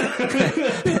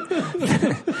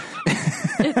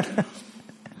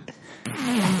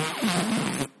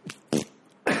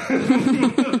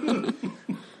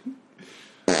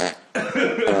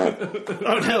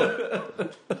 Oh no!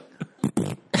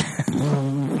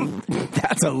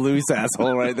 That's a loose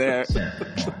asshole right there. 7,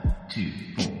 2,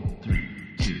 4, 3,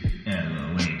 2.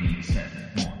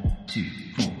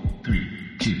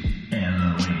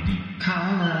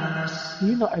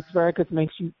 You know, asparagus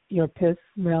makes your piss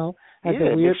smell. Has Yeah,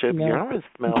 a weird it makes your smell. urine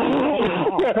smell.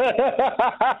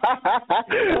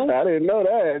 I didn't know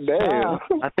that. Damn.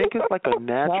 I think it's like a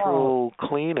natural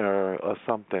cleaner or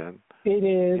something. It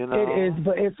is. You know? It is.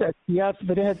 But it's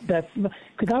but it has that smell.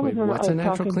 Because I was what's a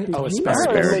natural talking cleaner? to Oh, you.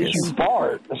 asparagus. It makes you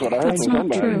fart. That's what I heard That's from not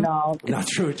somebody. true. No, Not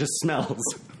true. It just smells.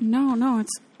 No,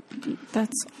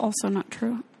 that's also not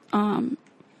true.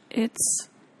 It's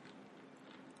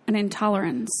an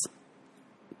intolerance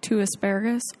to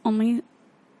asparagus. Only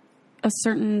a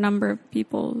certain number of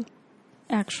people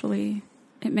actually,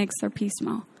 it makes their pee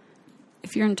smell.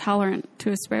 If you're intolerant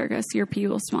to asparagus, your pee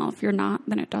will smell. If you're not,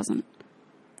 then it doesn't.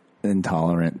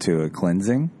 Intolerant to a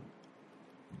cleansing?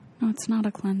 No, it's not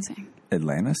a cleansing.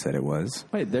 Atlanta said it was.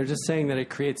 Wait, they're just saying that it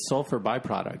creates sulfur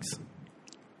byproducts,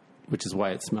 which is why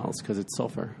it smells, because it's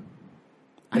sulfur.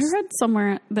 I read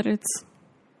somewhere that it's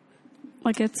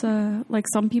like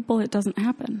some people it doesn't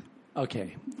happen.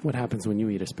 Okay, what happens when you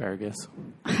eat asparagus?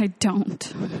 I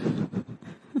don't.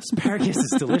 Asparagus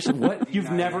is delicious. What?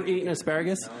 You've never eaten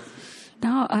asparagus?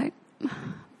 No,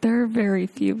 there are very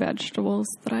few vegetables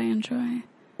that I enjoy.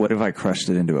 What if I crushed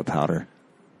it into a powder?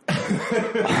 And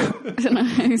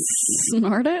I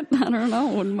snort it? I don't know.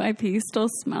 Would my pee still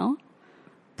smell?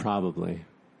 Probably.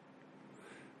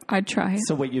 I'd try.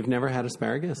 So wait, you've never had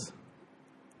asparagus?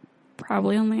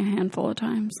 Probably only a handful of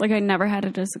times. Like, I never had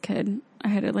it as a kid. I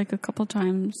had it like a couple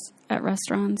times at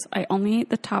restaurants. I only ate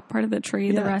the top part of the tree.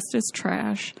 Yeah. The rest is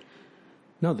trash.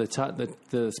 No, the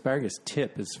asparagus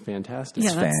tip is fantastic.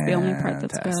 Yeah, that's the only part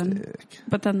that's good.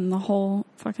 But then the whole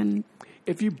fucking...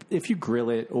 If you grill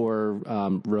it or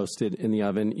roast it in the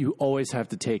oven, you always have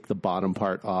to take the bottom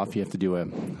part off. You have to do a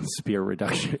spear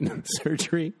reduction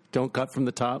surgery. Don't cut from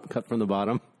the top, cut from the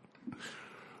bottom.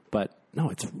 But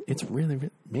no, it's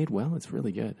really made well. It's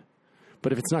really good.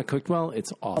 But if it's not cooked well,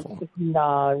 it's awful.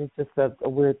 No, it's just a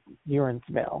weird urine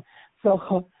smell.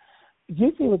 So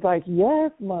Juicy was like,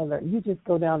 yes, mother. You just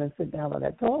go down and sit down on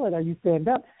that toilet, or you stand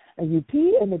up and you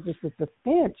pee, and it just is a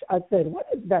stench. I said, what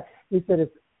is that? He said,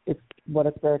 it's what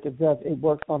asparagus does. It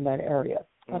works on that area.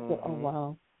 I said, oh,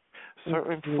 wow.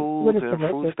 Certain foods and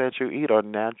fruits that you eat are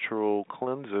natural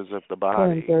cleansers of the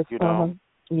body, you know.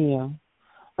 Yeah.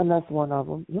 And that's one of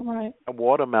them. You're right.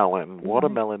 Watermelon.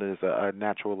 Watermelon is a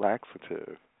natural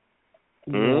laxative.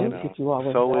 Yeah, you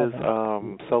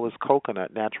know. So is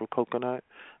coconut. Natural coconut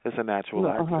is a natural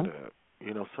laxative.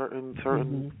 You know,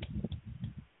 certain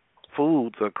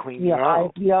foods are clean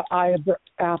out.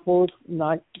 Apples,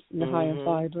 not high in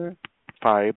fiber.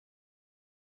 Fiber,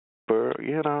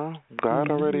 you know.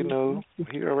 God already knew.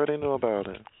 He already knew about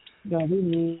it. Yeah, we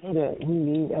need it. We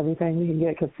need everything we can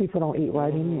get because people don't eat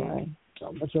right anyway.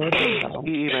 So majority don't.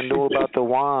 He even knew about the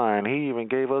wine. He even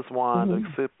gave us wine to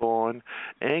sip on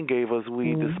and gave us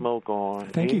weed to smoke on.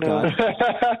 Thank you, God.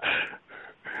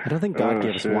 I don't think God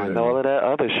gave us wine. All of that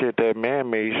other shit, that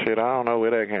man-made shit, I don't know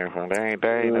where that came from. They ain't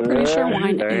I'm pretty sure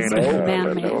wine is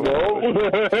man-made.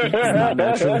 It's not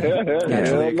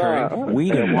naturally occurring.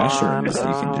 Weed and mushrooms, you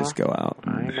can just go out.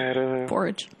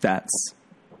 Forage. That's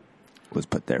was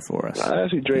put there for us. I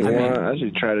actually drank wine. I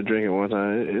actually tried to drink it one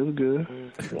time. It was good.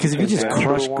 Because if you just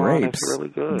crush grapes,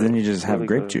 then you just have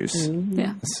grape juice.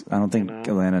 Yeah. I don't think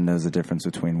Atlanta knows the difference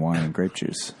between wine and grape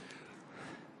juice.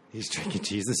 He's drinking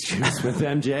Jesus juice with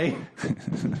MJ.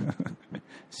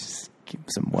 Just keep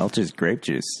some Welch's grape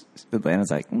juice.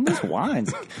 Atlanta's like, this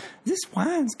wine's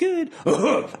good.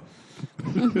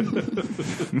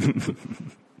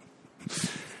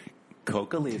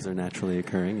 Coca leaves are naturally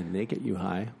occurring, and they get you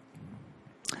high.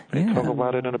 They talk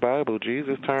about it in the Bible.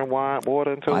 Jesus turned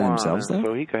water into wine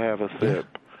so he could have a sip.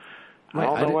 I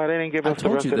don't know why they didn't give us the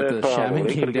rest of that. I told you that the shaman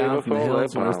came down from the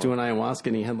hills when I was doing ayahuasca,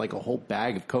 and he had like a whole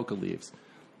bag of coca leaves.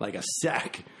 Like a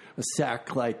sack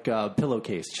like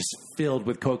pillowcase, just filled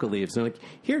with coca leaves. And like,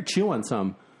 here, chew on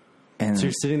some. And so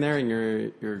you're sitting there and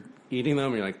you're eating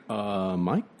them. And you're like,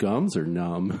 my gums are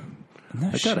numb.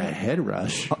 I got a head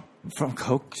rush from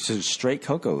straight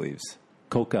cocoa leaves.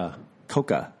 Coca,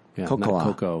 yeah, not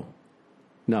cocoa.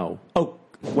 No. Oh,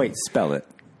 wait, spell it.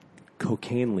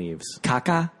 Cocaine leaves.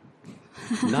 Caca,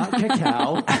 not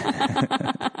cacao.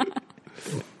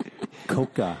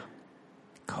 Coca.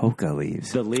 Coca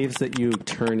leaves. The leaves that you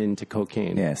turn into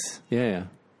cocaine. Yes. Yeah.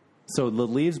 So the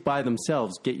leaves by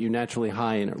themselves get you naturally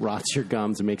high, and it rots your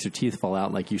gums and makes your teeth fall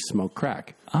out like you smoke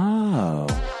crack. Oh.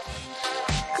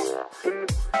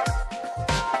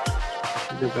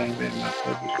 Bang, bang, my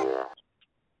pussy.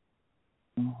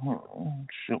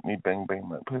 Shoot me, bang, bang,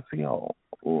 my pussy. Oh.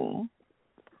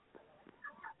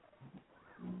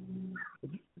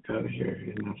 Get out of here.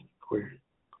 You're not queer.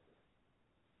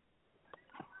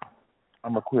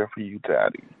 I'm a queer for you,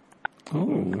 Daddy.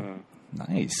 Oh,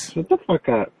 nice. Shut the fuck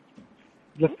up.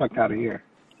 Get the fuck out of here.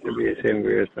 You'll be ashamed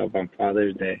of yourself on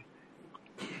Father's Day.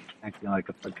 Acting like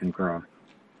a fucking girl.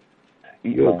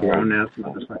 You a grown-ass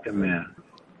motherfucking man.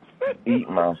 Eat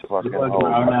my fucking You a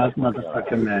grown-ass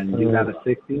motherfucking man. You got a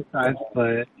 16-size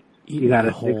foot. You got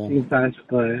a 16-size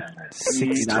foot.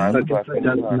 16 That fucking foot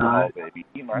does not.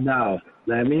 No.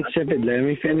 Let me ship it. Let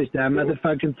me finish. That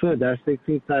motherfucking foot. That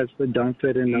 16-size foot don't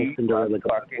fit in no Cinderella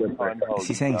glass slipper. Is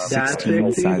he saying That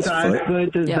 16-size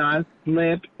foot? does not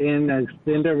slip in a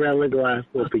Cinderella glass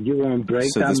slipper. You won't break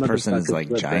So that this person is motherfucking like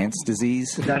slipper. Giant's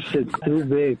disease? That shit's too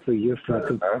big for your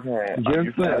fucking.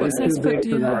 Your foot is too big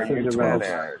for that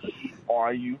Cinderella.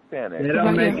 Are you finished? They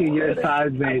don't make it your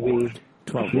size, baby.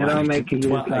 12 You wide. don't make it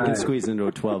your 12, I can size. squeeze into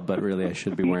a 12, but really I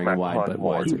should be wearing a wide, but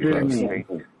wide's Keep gross. dreaming.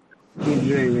 Keep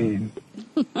dreaming.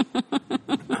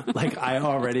 Like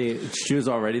shoes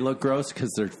already look gross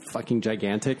because they're fucking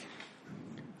gigantic.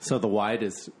 So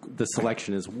the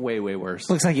selection is way, way worse.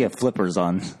 Looks like you have flippers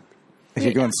on. If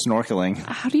you're going snorkeling.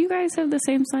 How do you guys have the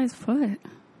same size foot?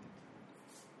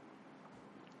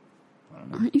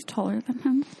 Aren't you taller than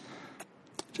him?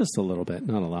 Just a little bit,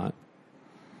 not a lot.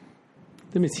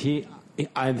 That means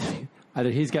either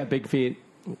he's got big feet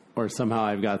or somehow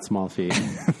I've got small feet.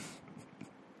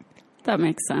 That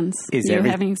makes sense. Is you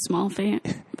having small feet.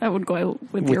 That would go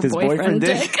with your his boyfriend,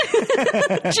 Dick?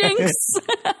 Jinx.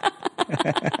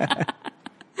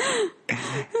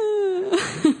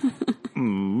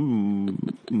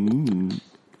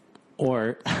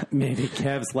 Or maybe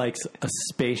Kev's likes a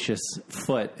spacious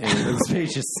foot and a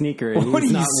spacious sneaker and What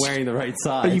he's are not you- wearing the right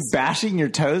size. Are you bashing your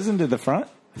toes into the front?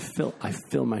 I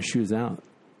fill my shoes out.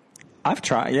 I've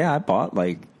tried. Yeah, I bought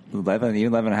like 11,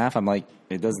 even 11 and a half. I'm like,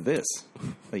 it does this.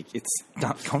 Like, it's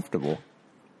not comfortable.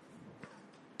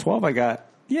 12, I got,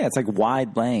 it's like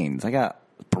wide lanes. I got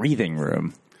breathing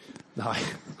room. No,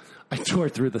 I tore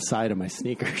through the side of my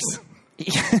sneakers.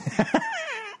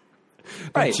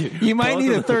 Right. You might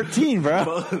need a 13,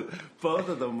 bro. Both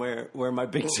of them where my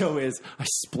big toe is, I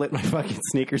split my fucking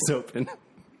sneakers open.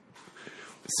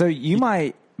 So you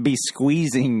might be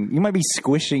squishing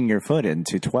your foot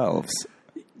into 12s.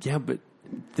 Yeah, but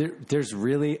there's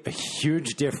really a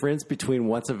huge difference between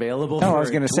what's available No, for I was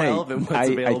going to say, 12 and what's I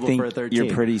available think for a 13.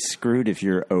 you're pretty screwed if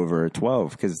you're over a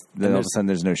 12 because then all of a sudden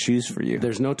there's no shoes for you.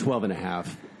 There's no 12 and a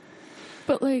half.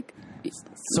 But like...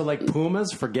 So like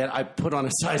Pumas, forget I put on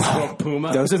a size 12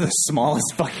 Puma. Those are the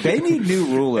smallest fucking... They need new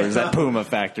rulers at Puma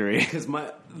Factory. Because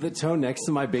the toe next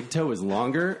to my big toe is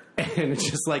longer and it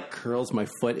just like curls my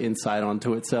foot inside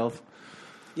onto itself.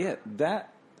 Yeah,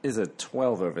 that is a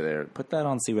 12 over there. Put that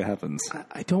on, see what happens.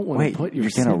 I don't want to put your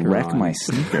you're going to sneaker wreck on. my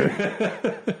sneaker.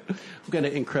 I'm going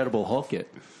to Incredible Hulk it.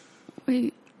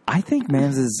 Wait. I think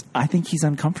he's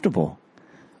uncomfortable.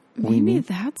 Maybe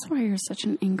that's why you're such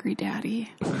an angry daddy.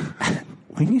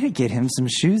 We need to get him some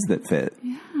shoes that fit.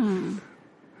 Yeah.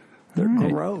 They're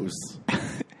gross.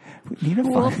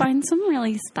 We'll find some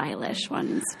really stylish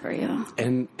ones for you.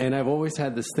 And I've always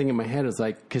had this thing in my head. It's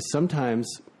like, because sometimes,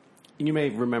 and you may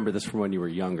remember this from when you were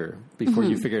younger, before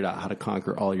you figured out how to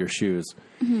conquer all your shoes.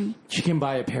 You can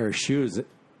buy a pair of shoes,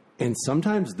 and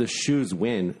sometimes the shoes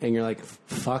win, and you're like,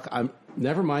 fuck,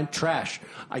 never mind, trash.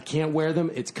 I can't wear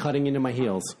them. It's cutting into my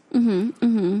heels.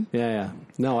 Yeah.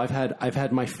 No, I've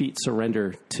had my feet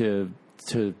surrender to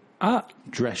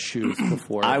dress shoes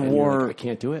before. I and wore you're like, I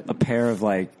can't do it. a pair of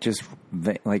just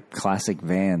classic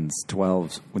Vans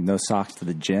 12s with no socks to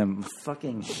the gym.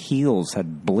 Fucking heels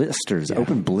had blisters,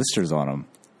 open blisters on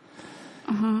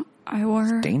them. I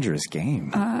wore Dangerous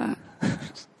game.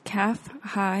 calf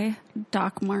high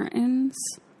Doc Martens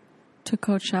to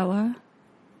Coachella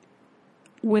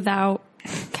without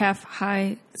calf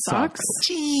high socks.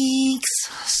 Cheeks.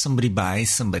 Somebody buy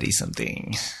somebody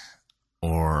something.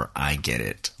 Or I get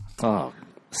it. Oh,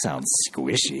 sounds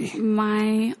squishy.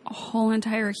 My whole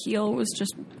entire heel was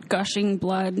just gushing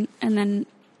blood. And then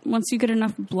once you get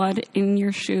enough blood in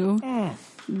your shoe,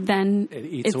 then It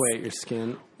eats away at your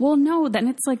skin. Well, no, then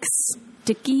it's like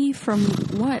sticky from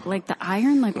what? Like the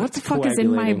iron? Like what the fuck is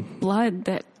in my blood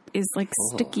that is like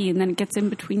sticky and then it gets in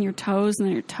between your toes and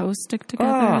then your toes stick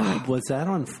together? Like, Was that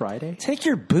on Friday? Take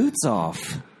your boots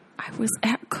off. I was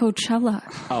at Coachella.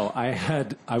 Oh, I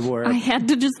had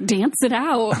to just dance it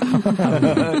out.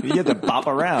 You had to bop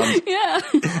around. Yeah.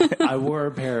 I wore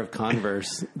a pair of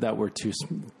Converse that were too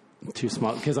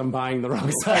small because I'm buying the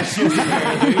wrong size shoes.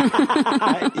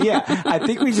 Yeah, I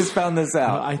think we just found this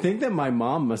out. I think that my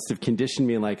mom must have conditioned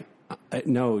me like,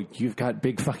 No, you've got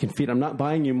big fucking feet. I'm not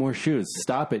buying you more shoes.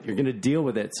 Stop it. You're going to deal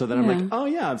with it. So then I'm like, oh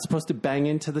yeah, I'm supposed to bang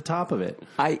into the top of it.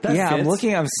 I'm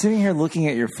sitting here looking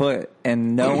at your foot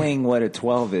and knowing what a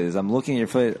 12 is. I'm looking at your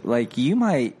foot like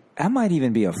I might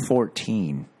even be a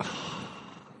 14.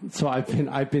 So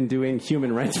I've been doing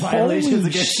human rights violations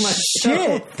against my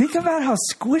shit. Think about how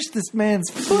squished this man's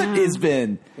foot has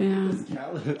been. Yeah.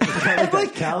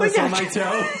 Callus on my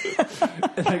toe.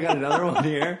 And I got another one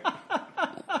here.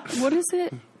 What is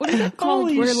it? What is it called?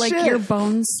 Holy where like shit. your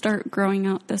bones start growing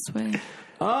out this way?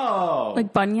 Oh,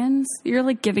 like bunions. You're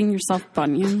like giving yourself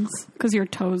bunions because your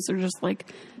toes are just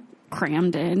like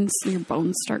crammed in, so your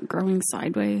bones start growing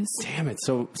sideways. Damn it!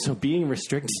 So being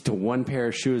restricted to one pair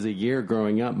of shoes a year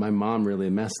growing up, my mom really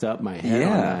messed up my head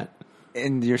on that.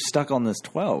 And you're stuck on this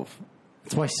 12.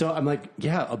 That's why. So I'm like,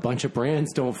 yeah, a bunch of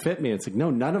brands don't fit me. It's like,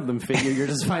 no, none of them fit you. You're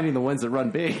just finding the ones that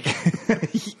run big.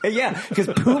 Yeah, because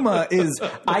Puma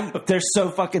they're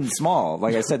so fucking small.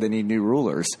 Like I said, they need new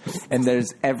rulers. And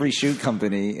there's every shoe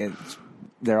company,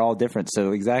 they're all different.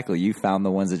 So exactly, you found the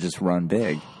ones that just run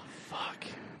big. Fuck.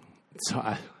 So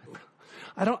I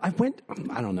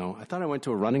don't know. I thought I went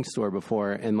to a running store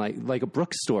before and like a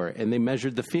Brooks store, and they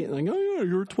measured the feet. Like, oh yeah,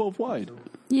 you're 12 wide.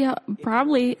 Yeah,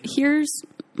 probably. Here's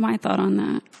my thought on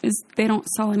that is they don't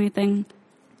sell anything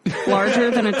larger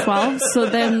than a 12, so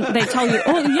then they tell you,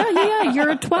 oh yeah, you're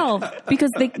a 12 because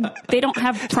they don't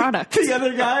have product. The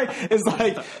other guy is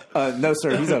like, no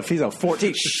sir, he's a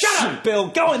 14. Shut up, Bill.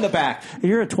 Go in the back.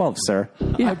 You're a 12, sir.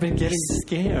 Yeah. I've been getting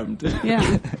scammed.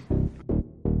 Yeah.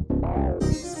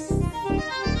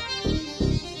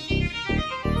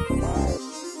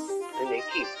 And they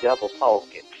keep double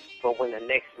pockets for when the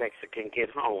next Mexican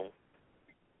get home.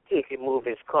 He can move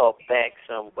his car back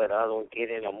some, but I don't get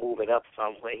in or move it up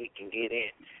somewhere he can get in.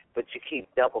 But you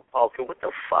keep double poking. What the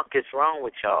fuck is wrong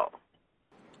with y'all?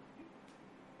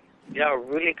 Y'all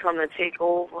really come to take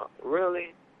over?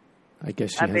 Really? I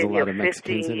guess she I've has a been lot here of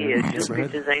Mexicans 15 in years. her You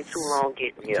bitches ain't too long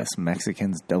getting here. Guess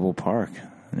Mexicans double park.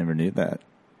 I never knew that.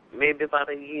 Maybe about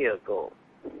a year ago.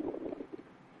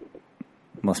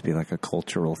 Must be like a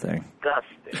cultural thing.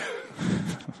 Disgusting.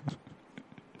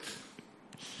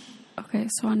 Okay,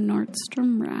 so on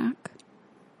Nordstrom Rack,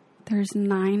 there's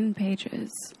 9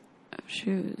 pages of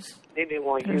shoes. They didn't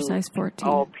want They're you size 14.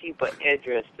 all people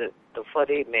address for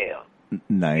their mail.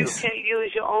 Nice. You can't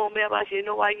use your own mailbox. You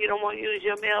know why you don't want to use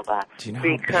your mailbox? Do you know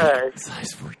because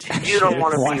size 14 you don't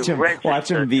want to be registered.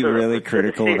 Watch him be really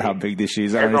critical of how big the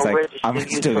shoes are. He's like, I'm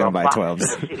still going to buy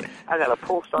 12s. I got a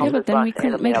post office. Yeah, but then we box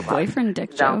couldn't and a make mailbox boilefriend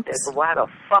dick down jokes. there. Why the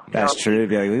fuck? That's true.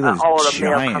 Be like, look at all those the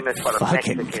mail giant coming for the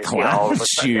fucking Mexicans clown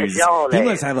shoes. He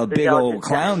must have a big old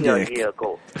clown dick.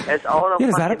 That's all the Yeah,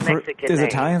 is that fucking Mexican is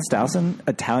names.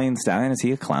 Italian Stallion, is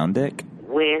he a clown dick?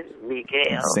 When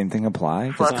Miguel. Same thing apply?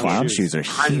 Because clown shoes are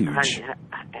huge.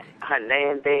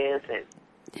 Hernandez and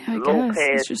Yeah, I guess. Lopez.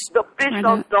 It's just The bitch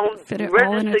don't fit it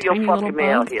all in a register your tiny fucking little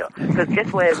mail bug. here. Because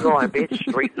guess where it's going, bitch?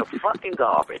 Straight in the fucking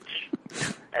garbage.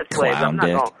 That's where I'm not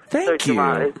dick. going to Thank search you.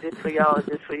 around. Is this for y'all? Is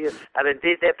this for you? I done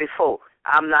did that before.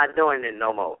 I'm not doing it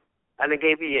no more. I done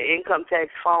gave you your income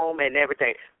tax form and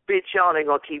everything. Bitch, y'all ain't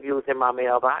going to keep using my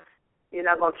mailbox. You're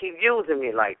not going to keep using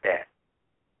me like that.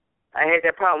 I had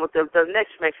that problem with the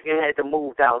next Mexican had to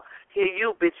move out. Here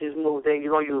you bitches moved in. You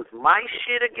going to use my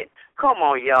shit again? Come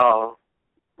on, y'all.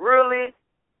 Really?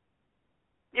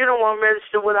 You don't want to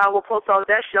register with our post office.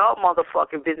 That's y'all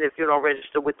motherfucking business if you don't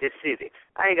register with this city.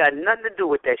 I ain't got nothing to do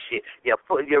with that shit. Your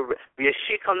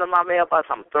shit come to my mailbox,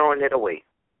 I'm throwing it away.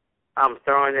 I'm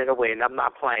throwing it away, and I'm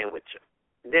not playing with you.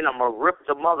 Then I'm going to rip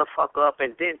the motherfucker up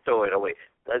and then throw it away.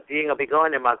 Because you ain't going to be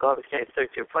going in my garbage can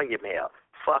searching for your mail.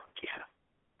 Fuck you.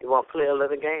 You want to play a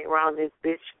little game around this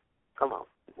bitch? Come on.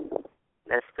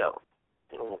 Let's go.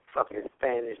 You don't want fucking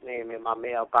Spanish name in my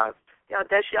mailbox. Y'all,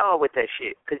 that's y'all with that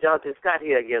shit. Because y'all just got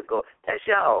here a year ago. That's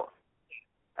y'all.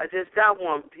 I just got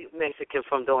one Mexican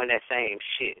from doing that same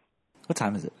shit. What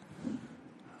time is it?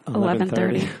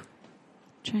 11:30.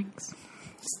 Jinx.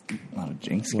 A lot of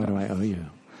jinx. What do I owe you?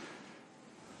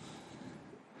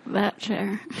 That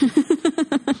chair.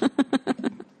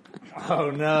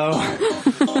 Oh no.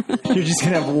 You're just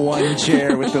going to have one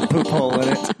chair with the poop hole in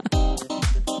it.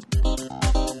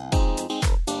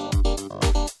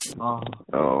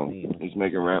 Oh, he's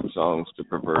making rap songs to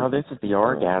pervert. Oh, this is the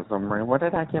orgasm room. What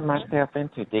did I get myself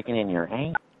into? Digging in your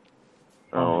ankle?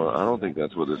 Oh, I don't think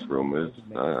that's what this room is.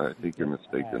 I think you're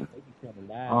mistaken.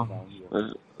 Oh. This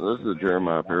is the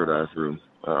Jeremiah Paradise room.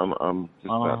 I'm just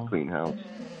about to clean house.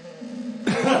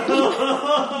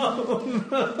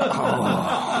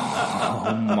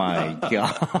 Oh my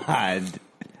God.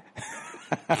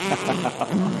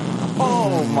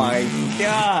 Oh my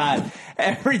God.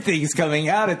 Everything's coming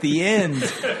out at the end.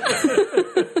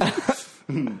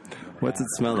 What's it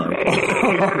smell like?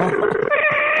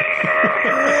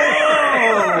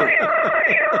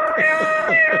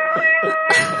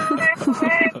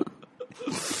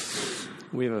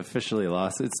 We've officially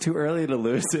lost. It's too early to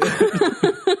lose it.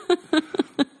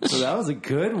 So that was a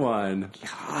good one. God.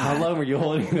 How long were you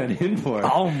holding that in for?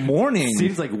 All morning.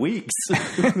 Seems like weeks.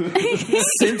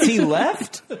 Since he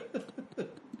left?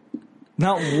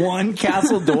 Not one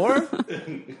castle door?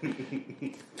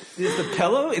 Is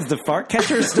the fart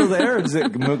catcher still there, or is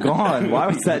it gone? Why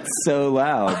was that so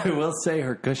loud? I will say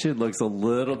her cushion looks a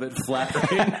little bit flat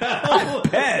right now. I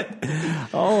bet.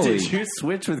 Holy. Did you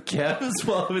switch with KEVs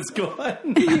while it was gone?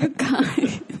 You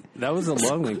guys. That was a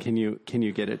long one. Can you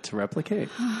get it to replicate?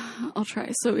 I'll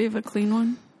try. So we have a clean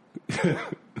one.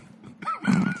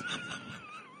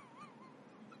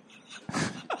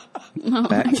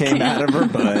 That came out of her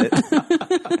butt.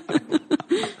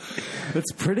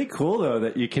 It's pretty cool, though,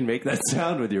 that you can make that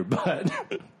sound with your butt.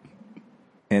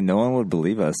 And no one would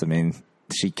believe us. I mean,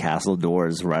 she castle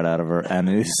doors right out of her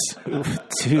anus.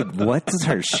 Dude, what does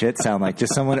her shit sound like?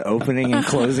 Just someone opening and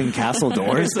closing castle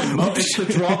doors? It's the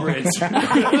drawbridge.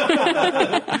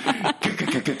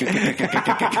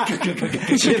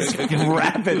 Just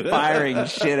rapid firing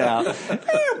shit out.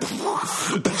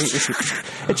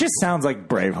 It just sounds like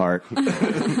Braveheart.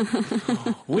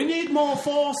 We need more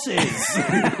forces.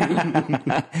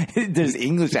 There's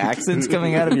English accents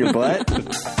coming out of your butt.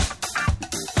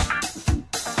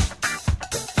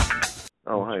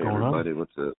 Oh, hey, everybody.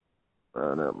 What's up?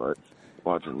 Not much.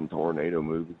 Watching tornado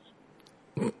movies.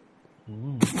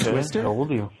 Twister? How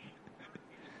old are you?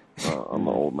 I'm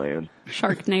an old man.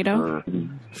 Sharknado.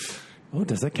 Oh,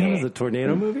 does that count as a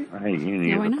tornado movie? Hey, any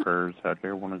Yeah, why of the not? pervs out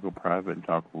there want to go private and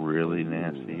talk really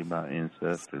nasty about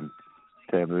incest and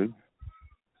taboo?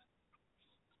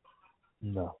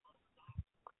 No.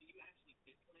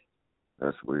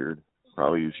 That's weird.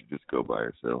 Probably you should just go by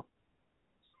yourself.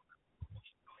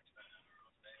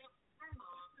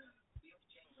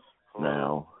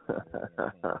 Now.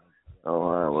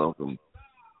 Oh, hi, welcome.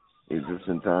 You're just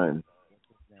in time.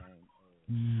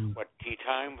 What, tea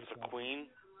time with the queen?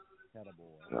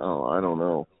 Oh, I don't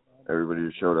know. Everybody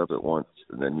just showed up at once,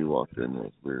 and then you walked in. It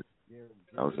was weird.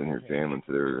 I was in here jamming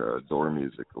to their door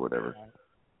music or whatever.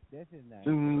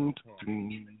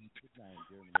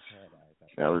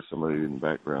 Now there's somebody in the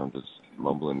background just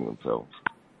mumbling to themselves.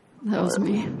 That was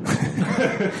me.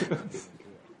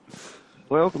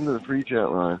 Welcome to the free chat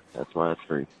line. That's why it's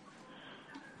free.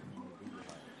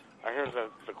 I heard that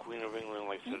the Queen of England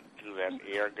likes to do that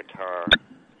air guitar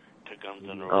to Guns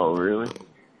N' Roses. Oh, really?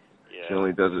 Yeah. She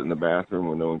only does it in the bathroom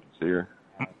when no one can see her.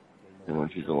 And when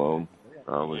she's alone,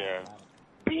 probably. Yeah.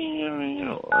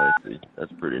 Oh, I see.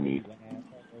 That's pretty neat.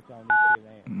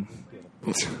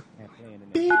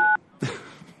 Beep.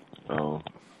 Oh.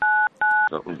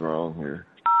 Something's wrong here.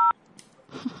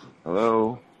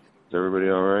 Hello? Is everybody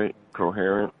all right?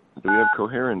 Coherent? Do we have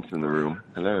coherence in the room?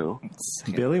 Hello?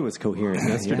 Billy was coherent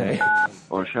yesterday.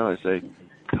 Or shall I say,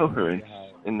 coherence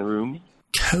in the room?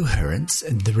 Coherence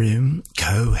in the room.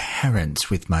 Coherence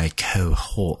with my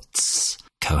cohorts.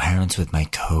 Coherence with my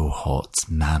cohorts,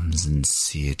 Mammz and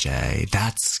CJ.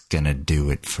 That's gonna do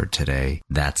it for today.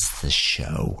 That's the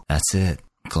show. That's it.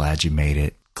 Glad you made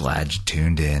it. Glad you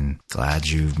tuned in. Glad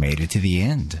you've made it to the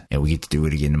end. And we get to do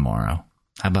it again tomorrow.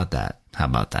 How about that? How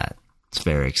about that? It's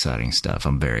very exciting stuff.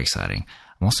 I'm very exciting.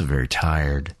 I'm also very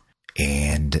tired.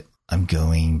 And I'm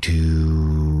going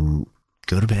to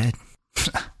go to bed.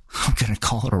 I'm going to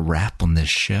call it a wrap on this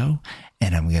show.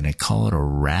 And I'm going to call it a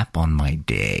wrap on my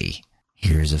day.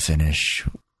 Here's a finish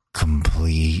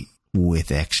complete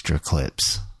with extra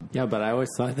clips. Yeah, but I always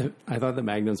thought that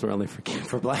magnums were only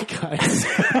for black guys.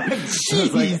 So I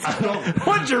was like,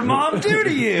 What'd your mom do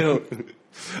to you?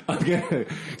 I'm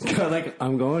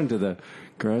going to the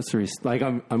grocery.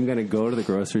 I'm gonna go to the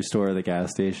grocery store or the gas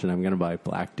station. I'm gonna buy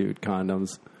black dude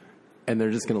condoms, and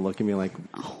they're just gonna look at me like,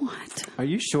 "What? Are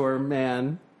you sure,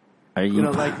 man? Are you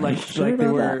like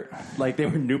they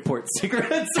were Newport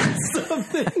cigarettes or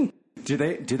something? Do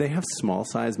they have small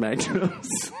size magnums?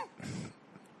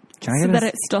 So that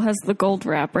it still has the gold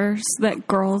wrapper, so that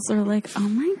girls are like, "Oh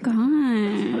my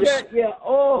god!" Yeah.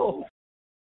 Oh.